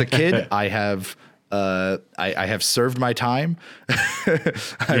that game as a kid. I have served my time.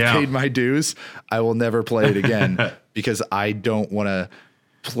 I've paid my dues. I will never play it again because I don't want to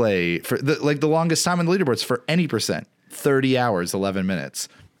play for the longest time on the leaderboards for any percent, 30 hours, 11 minutes.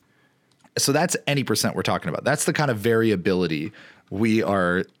 So that's any percent we're talking about. That's the kind of variability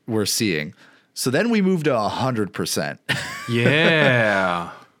we're seeing. So then we move to 100%.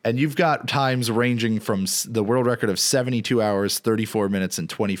 Yeah. And you've got times ranging from the world record of 72 hours, 34 minutes, and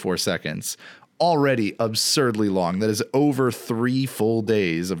 24 seconds. Already absurdly long. That is over 3 full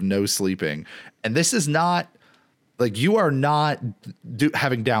days of no sleeping. And this is not like you are not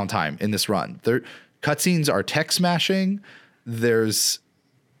having downtime in this run. Cutscenes are tech smashing. There's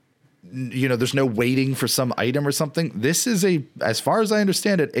no waiting for some item or something. This is as far as I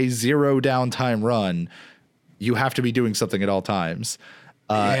understand it, a 0 downtime run. You have to be doing something at all times.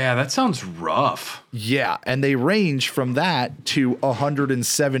 Yeah, that sounds rough. Yeah, and they range from that to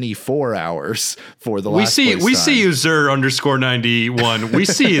 174 hours for the last We see you, Zer_91. We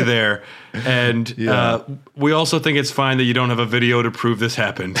see you there. And we also think it's fine that you don't have a video to prove this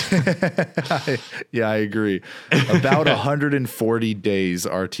happened. Yeah, I agree. About 140 days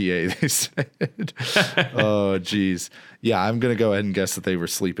RTA, they said. Oh, geez. Yeah, I'm going to go ahead and guess that they were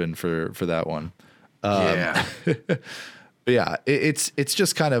sleeping for that one. Yeah. But yeah, it's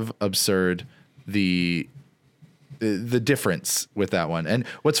just kind of absurd the difference with that one. And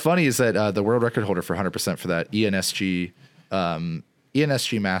what's funny is that the world record holder for 100% for that ENSG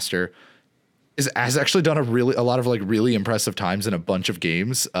Master has actually done a lot of like really impressive times in a bunch of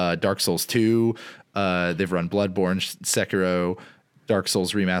games. Dark Souls 2, they've run Bloodborne, Sekiro, Dark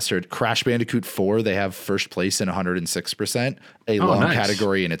Souls Remastered, Crash Bandicoot 4. They have first place in 106%, a long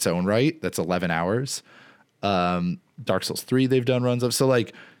category in its own right. That's 11 hours. Dark Souls 3 they've done runs of. So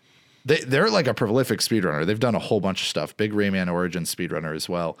like they're like a prolific speedrunner. They've done a whole bunch of stuff. Big Rayman Origins speedrunner as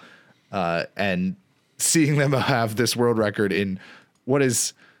well. And seeing them have this world record in what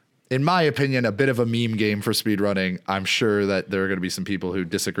is, in my opinion, a bit of a meme game for speedrunning. I'm sure that there are going to be some people who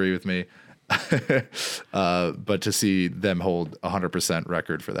disagree with me. But to see them hold 100%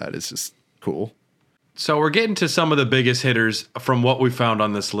 record for that is just cool. So we're getting to some of the biggest hitters from what we found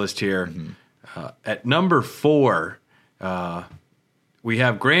on this list here. Mm-hmm. At number 4, we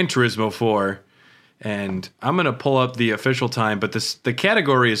have Gran Turismo 4, and I'm going to pull up the official time, but the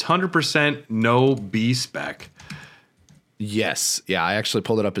category is 100% no B spec. Yes. Yeah, I actually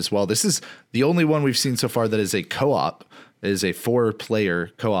pulled it up as well. This is the only one we've seen so far that is a co-op. It is a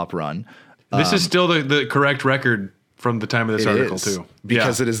 4-player co-op run. This is still the correct record from the time of this article, too.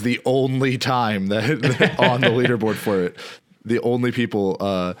 Because it is the only time that on the leaderboard for it. The only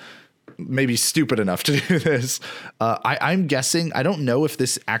people maybe stupid enough to do this. I'm guessing, I don't know if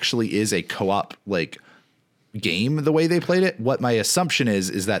this actually is a co-op like game the way they played it. What my assumption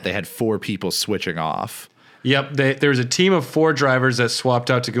is that they had 4 people switching off. Yep, there's a team of 4 drivers that swapped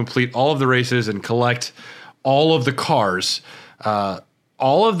out to complete all of the races and collect all of the cars.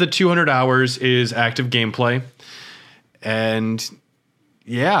 All of the 200 hours is active gameplay. And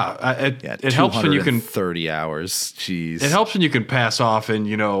it helps when you can 30 hours. Jeez. It helps when you can pass off in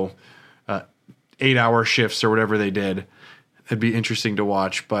 8-hour shifts or whatever they did. It'd be interesting to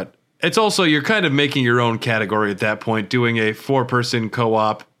watch, but it's also, you're kind of making your own category at that point, doing a 4-person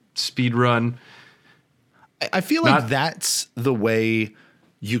co-op speed run. I feel like that's the way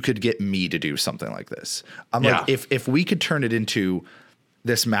you could get me to do something like this. I'm like, if we could turn it into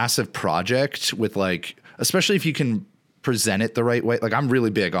this massive project with like, especially if you can present it the right way. Like I'm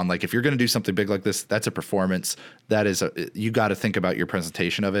really big on like, if you're going to do something big like this, that's a performance. That is you got to think about your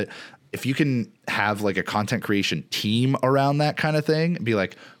presentation of it. If you can have like a content creation team around that kind of thing and be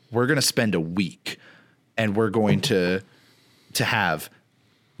like, we're going to spend a week and we're going to have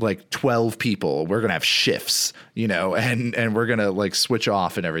like 12 people. We're going to have shifts, you know, and we're going to like switch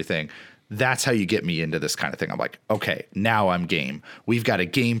off and everything. That's how you get me into this kind of thing. I'm like, okay, now I'm game. We've got a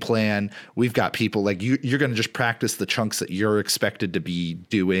game plan. We've got people like you're going to just practice the chunks that you're expected to be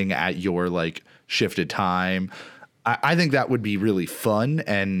doing at your like shifted time. I think that would be really fun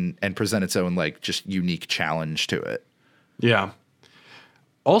and present its own like just unique challenge to it. Yeah.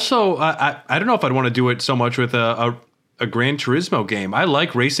 Also, I don't know if I'd want to do it so much with a Gran Turismo game. I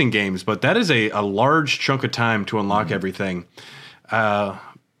like racing games, but that is a large chunk of time to unlock everything.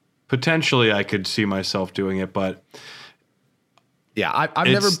 Potentially, I could see myself doing it, but yeah, I've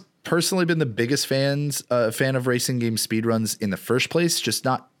never personally been the biggest fan of racing game speedruns in the first place. Just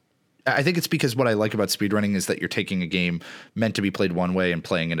not. I think it's because what I like about speedrunning is that you're taking a game meant to be played one way and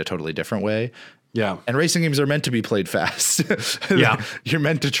playing in a totally different way. Yeah, and racing games are meant to be played fast. Yeah, you're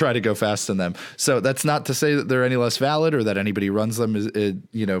meant to try to go fast in them. So that's not to say that they're any less valid or that anybody runs them is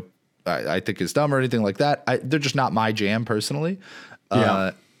you know, I think is dumb or anything like that. They're just not my jam personally.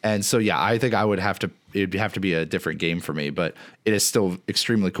 Yeah. And so, yeah, I think it'd have to be a different game for me, but it is still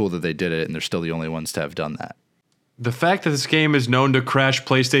extremely cool that they did it, and they're still the only ones to have done that. The fact that this game is known to crash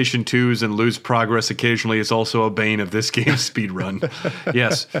PlayStation 2s and lose progress occasionally is also a bane of this game's speedrun.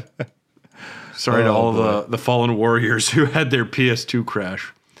 Yes. Sorry to all the fallen warriors who had their PS2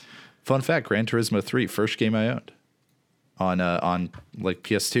 crash. Fun fact, Gran Turismo 3, first game I owned on like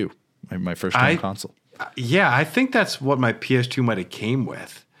PS2, my first time console. Yeah, I think that's what my PS2 might have came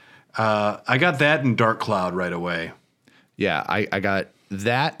with. I got that in Dark Cloud right away. Yeah, I got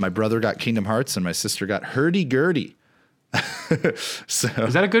that. My brother got Kingdom Hearts, and my sister got Hurdy-Gurdy. So,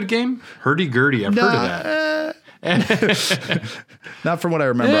 is that a good game? Hurdy-Gurdy, I've heard of that. Not from what I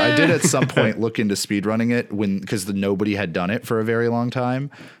remember. I did at some point look into speedrunning it because nobody had done it for a very long time.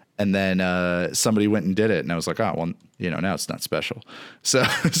 And then somebody went and did it, and I was like, oh, well, you know, now it's not special. So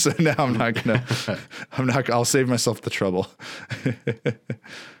now I'll save myself the trouble.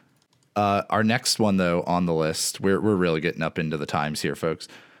 Our next one, though, on the list, we're really getting up into the times here, folks.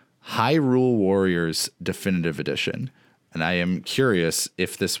 Hyrule Warriors Definitive Edition. And I am curious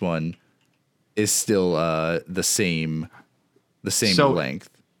if this one is still the same length.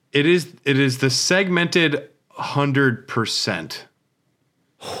 It is the segmented 100%.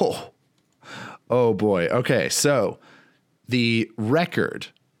 Oh boy. Okay, so the record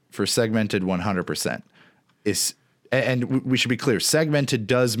for segmented 100% is, and we should be clear, segmented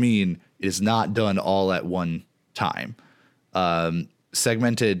does mean it is not done all at one time.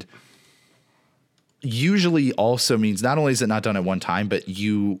 Segmented usually also means not only is it not done at one time, but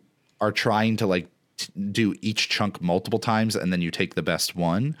you are trying to like do each chunk multiple times, and then you take the best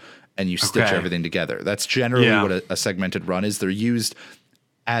one and you stitch everything together. That's generally what a segmented run is. They're used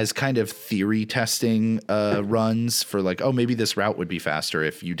as kind of theory testing runs for like, oh, maybe this route would be faster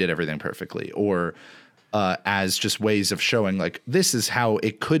if you did everything perfectly, or as just ways of showing like this is how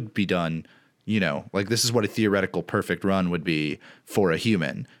it could be done. You know, like this is what a theoretical perfect run would be for a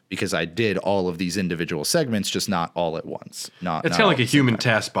human because I did all of these individual segments, just not all at once. It's kind of like a human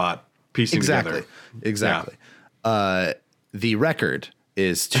task bot piecing together. Exactly. Yeah. The record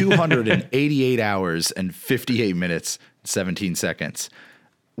is 288 hours and 58 minutes, 17 seconds,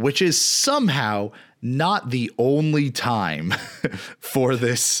 which is somehow not the only time for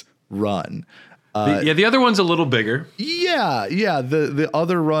this run. The other one's a little bigger. Yeah. The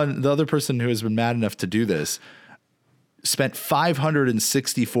other person who has been mad enough to do this spent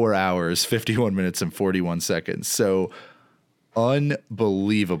 564 hours, 51 minutes, and 41 seconds. So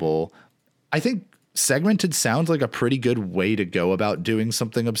unbelievable. I think segmented sounds like a pretty good way to go about doing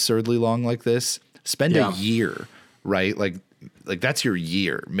something absurdly long like this. Spend a year, right? Like that's your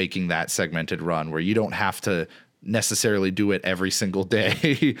year making that segmented run where you don't have to necessarily do it every single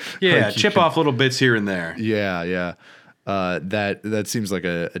day. Yeah, like chip off little bits here and there. Yeah. That seems like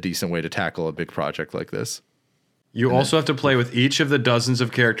a decent way to tackle a big project like this. You also have to play with each of the dozens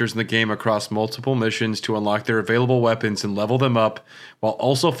of characters in the game across multiple missions to unlock their available weapons and level them up, while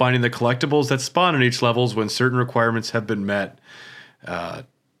also finding the collectibles that spawn in each levels when certain requirements have been met.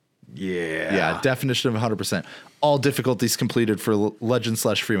 Yeah, definition of 100%. All difficulties completed for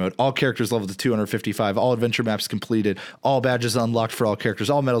Legend/Free Mode. All characters leveled to 255. All adventure maps completed. All badges unlocked for all characters.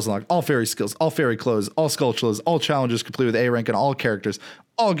 All medals unlocked. All fairy skills. All fairy clothes. All skulltulas. All challenges completed with A rank and all characters.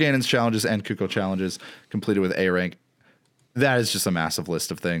 All Ganon's challenges and Kuko challenges completed with A rank. That is just a massive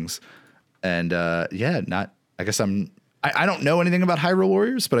list of things. And I don't know anything about Hyrule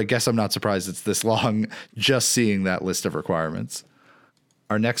Warriors, but I guess I'm not surprised it's this long just seeing that list of requirements.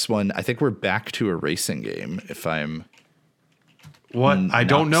 Our next one, I think we're back to a racing game, if I'm what I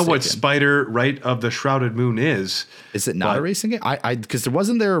don't know what mistaken. Spider Right of the Shrouded Moon is. Is it not a racing game? I because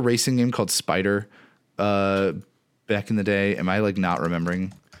wasn't there a racing game called Spider back in the day? Am I like not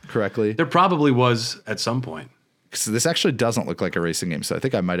remembering correctly? There probably was at some point. Because this actually doesn't look like a racing game, so I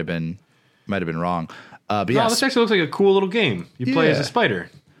think I might have been wrong. But No, yeah, this actually looks like a cool little game. You play as Yeah. a spider.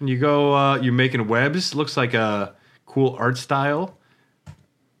 And you go, you're making webs. Looks like a cool art style.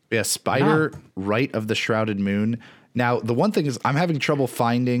 yeah, Spider Right of the Shrouded Moon. Now, the one thing is I'm having trouble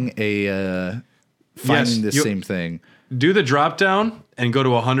finding the same thing. Do the drop down and go to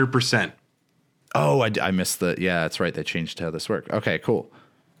 100%. Oh, I missed the. Yeah, that's right. They changed how this worked. Okay, cool.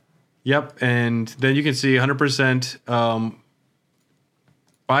 Yep, and then you can see 100%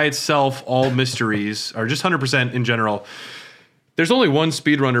 by itself, all mysteries, or just 100% in general. There's only one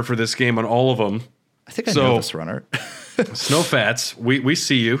speedrunner for this game on all of them. I think I know this runner. Snowfats, we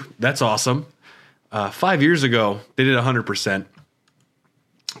see you. That's awesome. 5 years ago, they did 100%.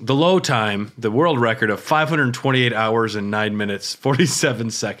 The low time, the world record of 528 hours and 9 minutes,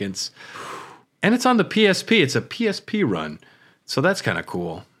 47 seconds. And it's on the PSP. It's a PSP run. So that's kind of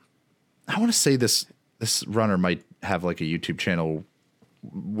cool. I want to say this runner might have like a YouTube channel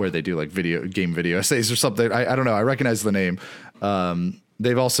where they do like game video essays or something. I don't know. I recognize the name.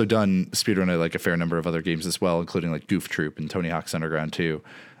 They've also done speedrun like a fair number of other games as well, including like Goof Troop and Tony Hawk's Underground 2.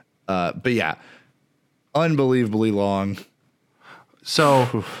 But yeah, unbelievably long.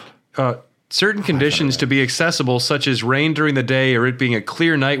 So certain conditions to be accessible, such as rain during the day or it being a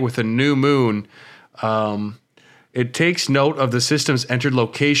clear night with a new moon, it takes note of the system's entered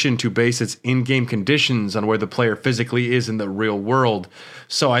location to base its in-game conditions on where the player physically is in the real world.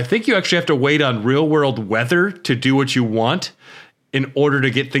 So I think you actually have to wait on real-world weather to do what you want in order to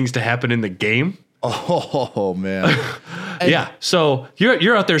get things to happen in the game. Oh man. Yeah, so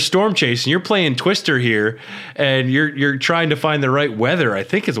you're out there storm chasing. You're playing Twister here, and you're trying to find the right weather. I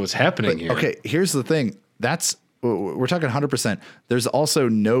think is what's happening here. Okay, here's the thing. We're talking 100%. There's also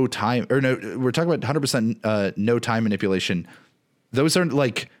no time, or no. We're talking about 100% no time manipulation. Those are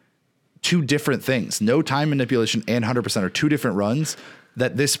like two different things. No time manipulation and 100% are two different runs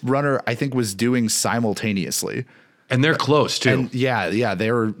that this runner I think was doing simultaneously. And they're close too. And yeah,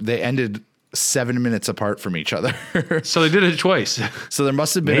 they ended 7 minutes apart from each other. So they did it twice. So there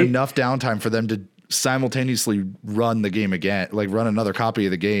must have been enough downtime for them to simultaneously run the game again, like run another copy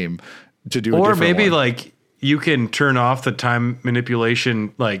of the game to do. Or a different maybe one. like you can turn off the time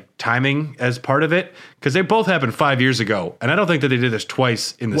manipulation, like timing as part of it, because they both happened 5 years ago, and I don't think that they did this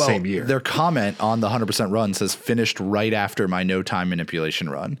twice in the same year. Their comment on the 100% run says finished right after my no time manipulation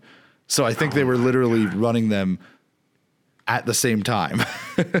run. So I think they were literally running them at the same time.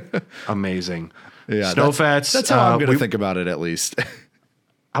 Amazing. Yeah, Snowfats. That's how I'm going to think about it, at least.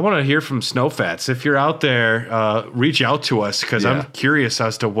 I want to hear from Snowfats. If you're out there, reach out to us because I'm curious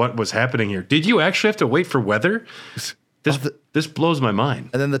as to what was happening here. Did you actually have to wait for weather? This blows my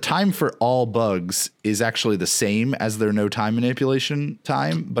mind. And then the time for all bugs is actually the same as their no time manipulation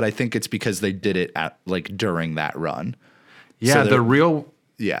time, but I think it's because they did it at like during that run. Yeah, So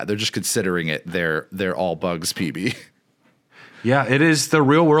they're just considering it their all bugs PB. Yeah, it is the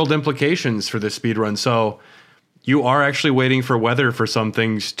real world implications for this speedrun. So you are actually waiting for weather for some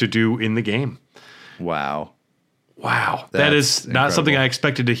things to do in the game. Wow. That is not something I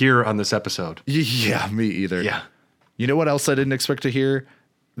expected to hear on this episode. Yeah, me either. Yeah. You know what else I didn't expect to hear?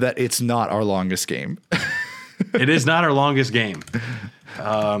 That it's not our longest game. It is not our longest game.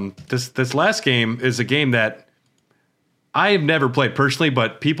 This last game is a game that I have never played personally,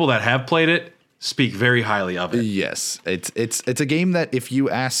 but people that have played it speak very highly of it. Yes, it's a game that if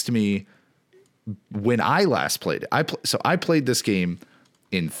you asked me when I last played it, I played this game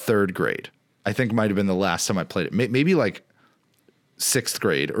in third grade. I think might have been the last time I played it. Maybe like sixth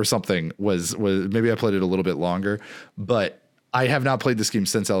grade or something was maybe I played it a little bit longer, but I have not played this game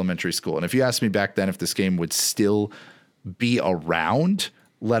since elementary school. And if you asked me back then if this game would still be around,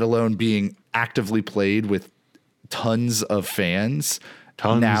 let alone being actively played with tons of fans,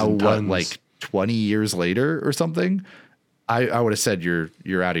 like 20 years later or something, I would have said you're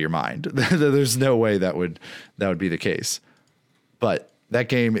out of your mind. There's no way that would be the case. But that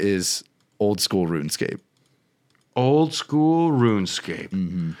game is old school RuneScape. Old school RuneScape.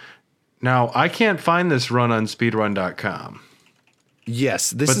 Mm-hmm. Now, I can't find this run on speedrun.com.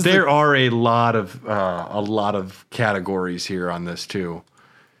 Yes, but there are a lot of categories here on this too.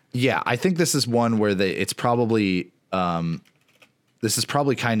 Yeah, I think this is one where this is probably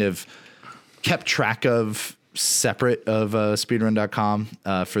kind of kept track of separate of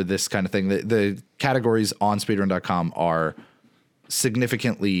speedrun.com for this kind of thing. The categories on speedrun.com are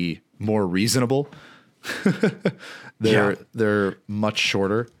significantly more reasonable They're much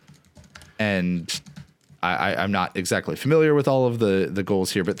shorter, and I'm not exactly familiar with all of the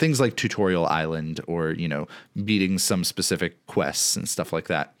goals here, but things like Tutorial Island or, beating some specific quests and stuff like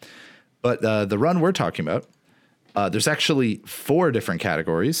that. But the run we're talking about, there's actually 4 different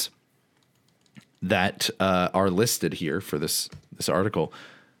categories that are listed here for this article.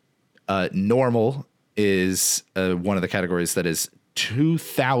 Normal is one of the categories that is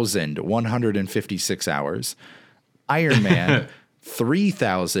 2,156 hours. Iron Man,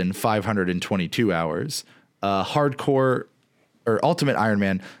 3,522 hours. Hardcore or Ultimate Iron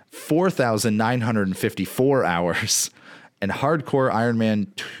Man, 4,954 hours. And Hardcore Iron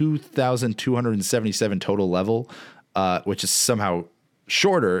Man, 2,277 total level, which is somehow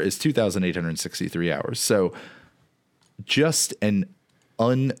shorter, is 2,863 hours. So just an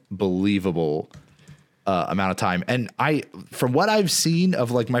unbelievable amount of time. And from what I've seen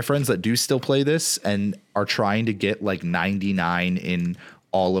of like my friends that do still play this and are trying to get like 99 in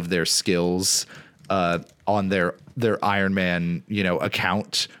all of their skills on their Iron Man,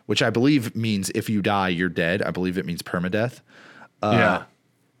 account, which I believe means if you die, you're dead. I believe it means permadeath.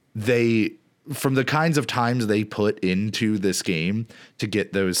 From the kinds of times they put into this game to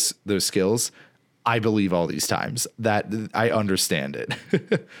get those skills, I believe all these times that I understand it.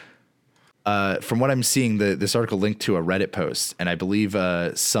 From what I'm seeing, this article linked to a Reddit post, and I believe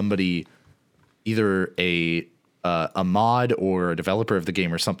somebody, either a mod or a developer of the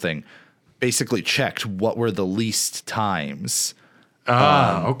game or something, basically checked what were the least times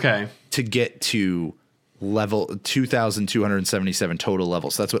to get to level 2,277 total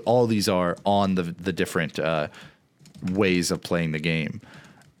levels. So that's what all these are on the different ways of playing the game.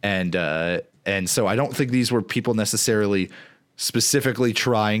 And so I don't think these were people necessarily specifically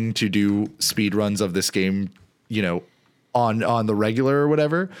trying to do speed runs of this game, on the regular or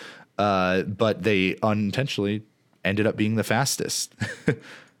whatever. But they unintentionally ended up being the fastest.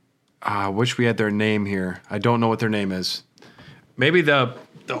 I wish we had their name here. I don't know what their name is. Maybe the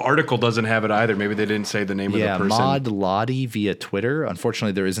article doesn't have it either. Maybe they didn't say the name of the person. Yeah, Mod Lottie via Twitter.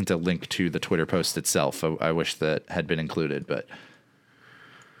 Unfortunately, there isn't a link to the Twitter post itself. I wish that had been included, but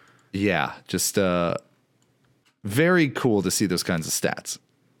yeah, just very cool to see those kinds of stats.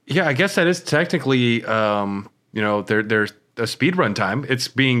 Yeah, I guess that is technically, there's a speed run time. It's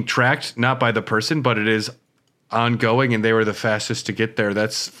being tracked not by the person, but it is ongoing, and they were the fastest to get there.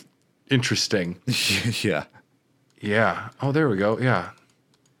 That's interesting. Yeah. Yeah. Oh, there we go. Yeah.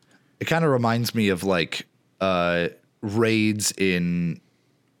 It kind of reminds me of like raids in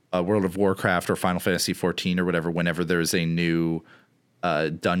World of Warcraft or Final Fantasy 14 or whatever. Whenever there's a new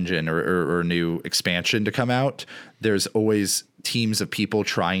dungeon or new expansion to come out, there's always teams of people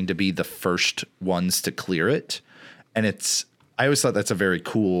trying to be the first ones to clear it. And I always thought that's a very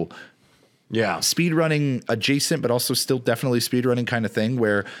cool speedrunning adjacent, but also still definitely speedrunning kind of thing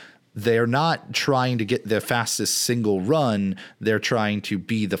where they're not trying to get the fastest single run. They're trying to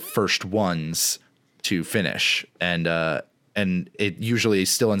be the first ones to finish. And it usually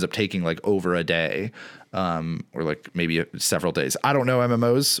still ends up taking like over a day, or like maybe several days. I don't know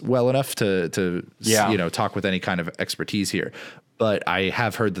MMOs well enough to talk with any kind of expertise here, but I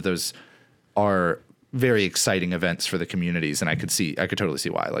have heard that those are very exciting events for the communities, and I could totally see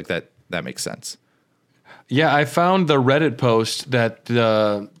why. Like that makes sense. Yeah, I found the Reddit post that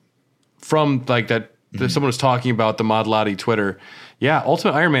from like that someone was talking about the Mod Lottie Twitter. Yeah,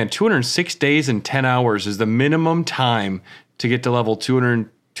 Ultimate Iron Man, 206 days and 10 hours is the minimum time to get to level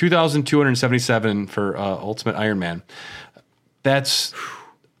 2,277 for Ultimate Iron Man. That's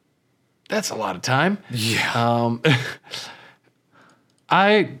a lot of time. Yeah.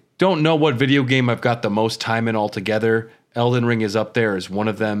 I don't know what video game I've got the most time in altogether. Elden Ring is up there as one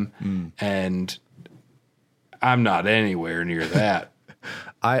of them, and I'm not anywhere near that.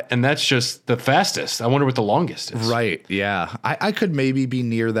 And that's just the fastest. I wonder what the longest is. Right, yeah. I could maybe be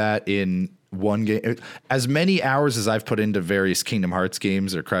near that in one game. As many hours as I've put into various Kingdom Hearts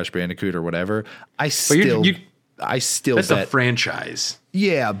games or Crash Bandicoot or whatever, I still that's bet a franchise.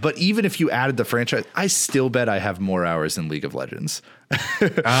 Yeah, but even if you added the franchise, I still bet I have more hours in League of Legends.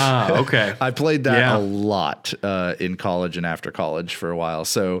 Okay. I played that a lot in college and after college for a while.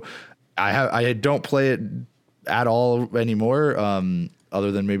 So I don't play it at all anymore,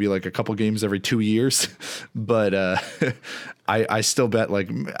 other than maybe like a couple games every 2 years. But I still bet like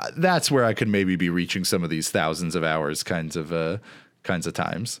that's where I could maybe be reaching some of these thousands of hours kinds of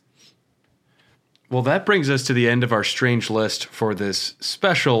times. Well, that brings us to the end of our strange list for this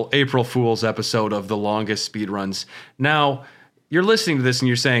special April Fool's episode of the longest speedruns. Now, you're listening to this and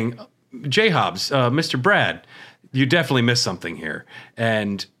you're saying, J-Hobbs, Mr. Brad, you definitely missed something here.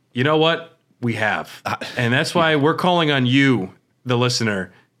 And you know what? we have. And that's why we're calling on you, the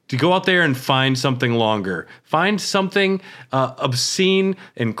listener, to go out there and find something longer. Find something obscene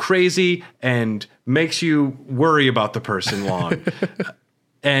and crazy and makes you worry about the person long.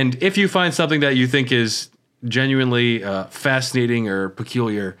 And if you find something that you think is genuinely fascinating or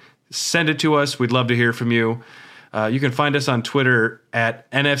peculiar, send it to us. We'd love to hear from you. You can find us on Twitter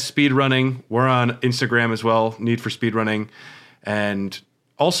at NF Speedrunning. We're on Instagram as well, Need for Speedrunning. And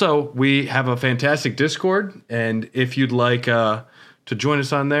also, we have a fantastic Discord. And if you'd like to join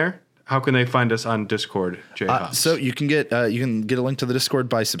us on there, how can they find us on Discord, Jay Hobbs? So you can get a link to the Discord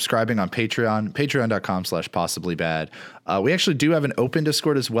by subscribing on Patreon, patreon.com/possiblybad. We actually do have an open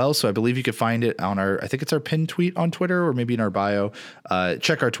Discord as well, so I believe you can find it on I think it's our pinned tweet on Twitter or maybe in our bio.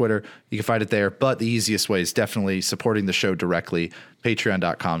 Check our Twitter. You can find it there, but the easiest way is definitely supporting the show directly,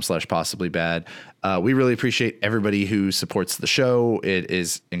 patreon.com/possiblybad. We really appreciate everybody who supports the show. It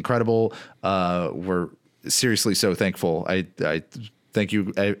is incredible. We're seriously so thankful. I thank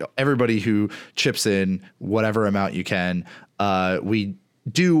you, everybody who chips in whatever amount you can. We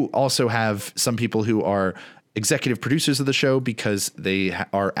do also have some people who are executive producers of the show because they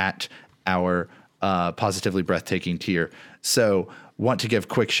are at our Positively Breathtaking tier. So want to give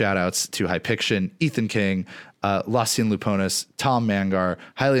quick shout outs to Hypiction, Ethan King, Lassian Luponis, Tom Mangar,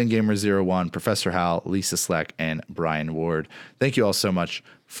 Hylian Gamer 01, Professor Hal, Lisa Slack, and Brian Ward. Thank you all so much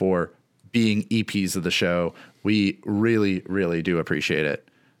for being EPs of the show. We really, really do appreciate it.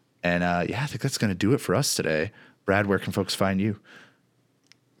 And I think that's going to do it for us today. Brad, where can folks find you?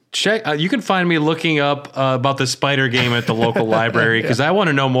 You can find me looking up about the spider game at the local library because I want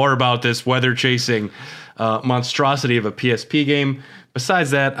to know more about this weather chasing monstrosity of a PSP game.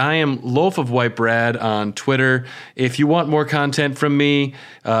 Besides that, I am Loaf of White Brad on Twitter. If you want more content from me,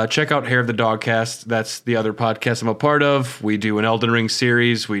 check out Hair of the Dogcast. That's the other podcast I'm a part of. We do an Elden Ring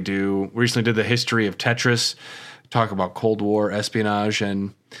series. We recently did the history of Tetris, talk about Cold War espionage,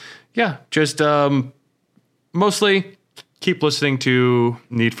 and just mostly keep listening to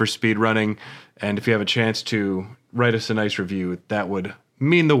Need for Speedrunning. And if you have a chance to write us a nice review, that would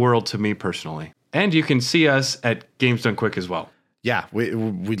mean the world to me personally. And you can see us at Games Done Quick as well. Yeah,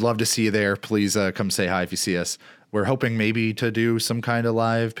 we'd love to see you there. Please come say hi if you see us. We're hoping maybe to do some kind of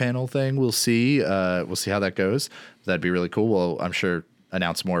live panel thing. We'll see. We'll see how that goes. That'd be really cool. We'll, I'm sure,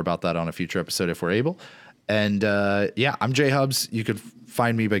 announce more about that on a future episode if we're able. And I'm Jay Hubs. You could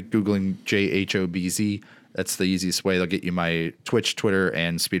find me by Googling JHOBZ. That's the easiest way. They'll get you my Twitch, Twitter,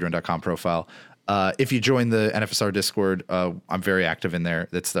 and speedrun.com profile. If you join the NFSR Discord, I'm very active in there.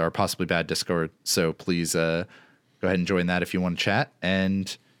 That's our Possibly Bad Discord. So please go ahead and join that if you want to chat.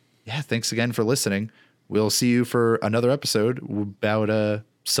 And thanks again for listening. We'll see you for another episode about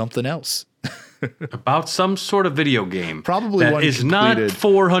something else. About some sort of video game. Probably that one is completed. Not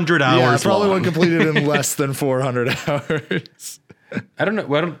 400 hours Yeah, probably long. one completed in less than 400 hours. I don't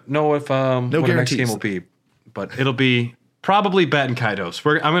know if what the next game will be, but it'll be probably Batten Kaidos.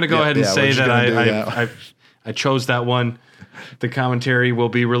 I'm going to go ahead and say that I chose that one. The commentary will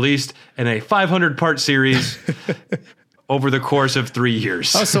be released in a 500-part series over the course of 3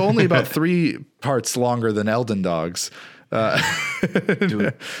 years. Oh, so only about 3 parts longer than Elden Dogs.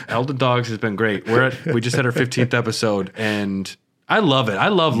 Dude, Elden Dogs has been great. We just had our 15th episode, and I love it. I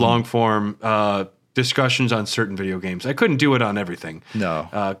love long-form discussions on certain video games. I couldn't do it on everything.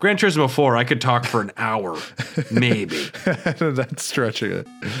 No. Gran Turismo 4, I could talk for an hour, maybe. That's stretching it.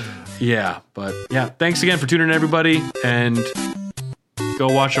 Yeah, but thanks again for tuning in, everybody, and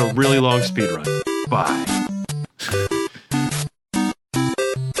go watch a really long speedrun. Bye.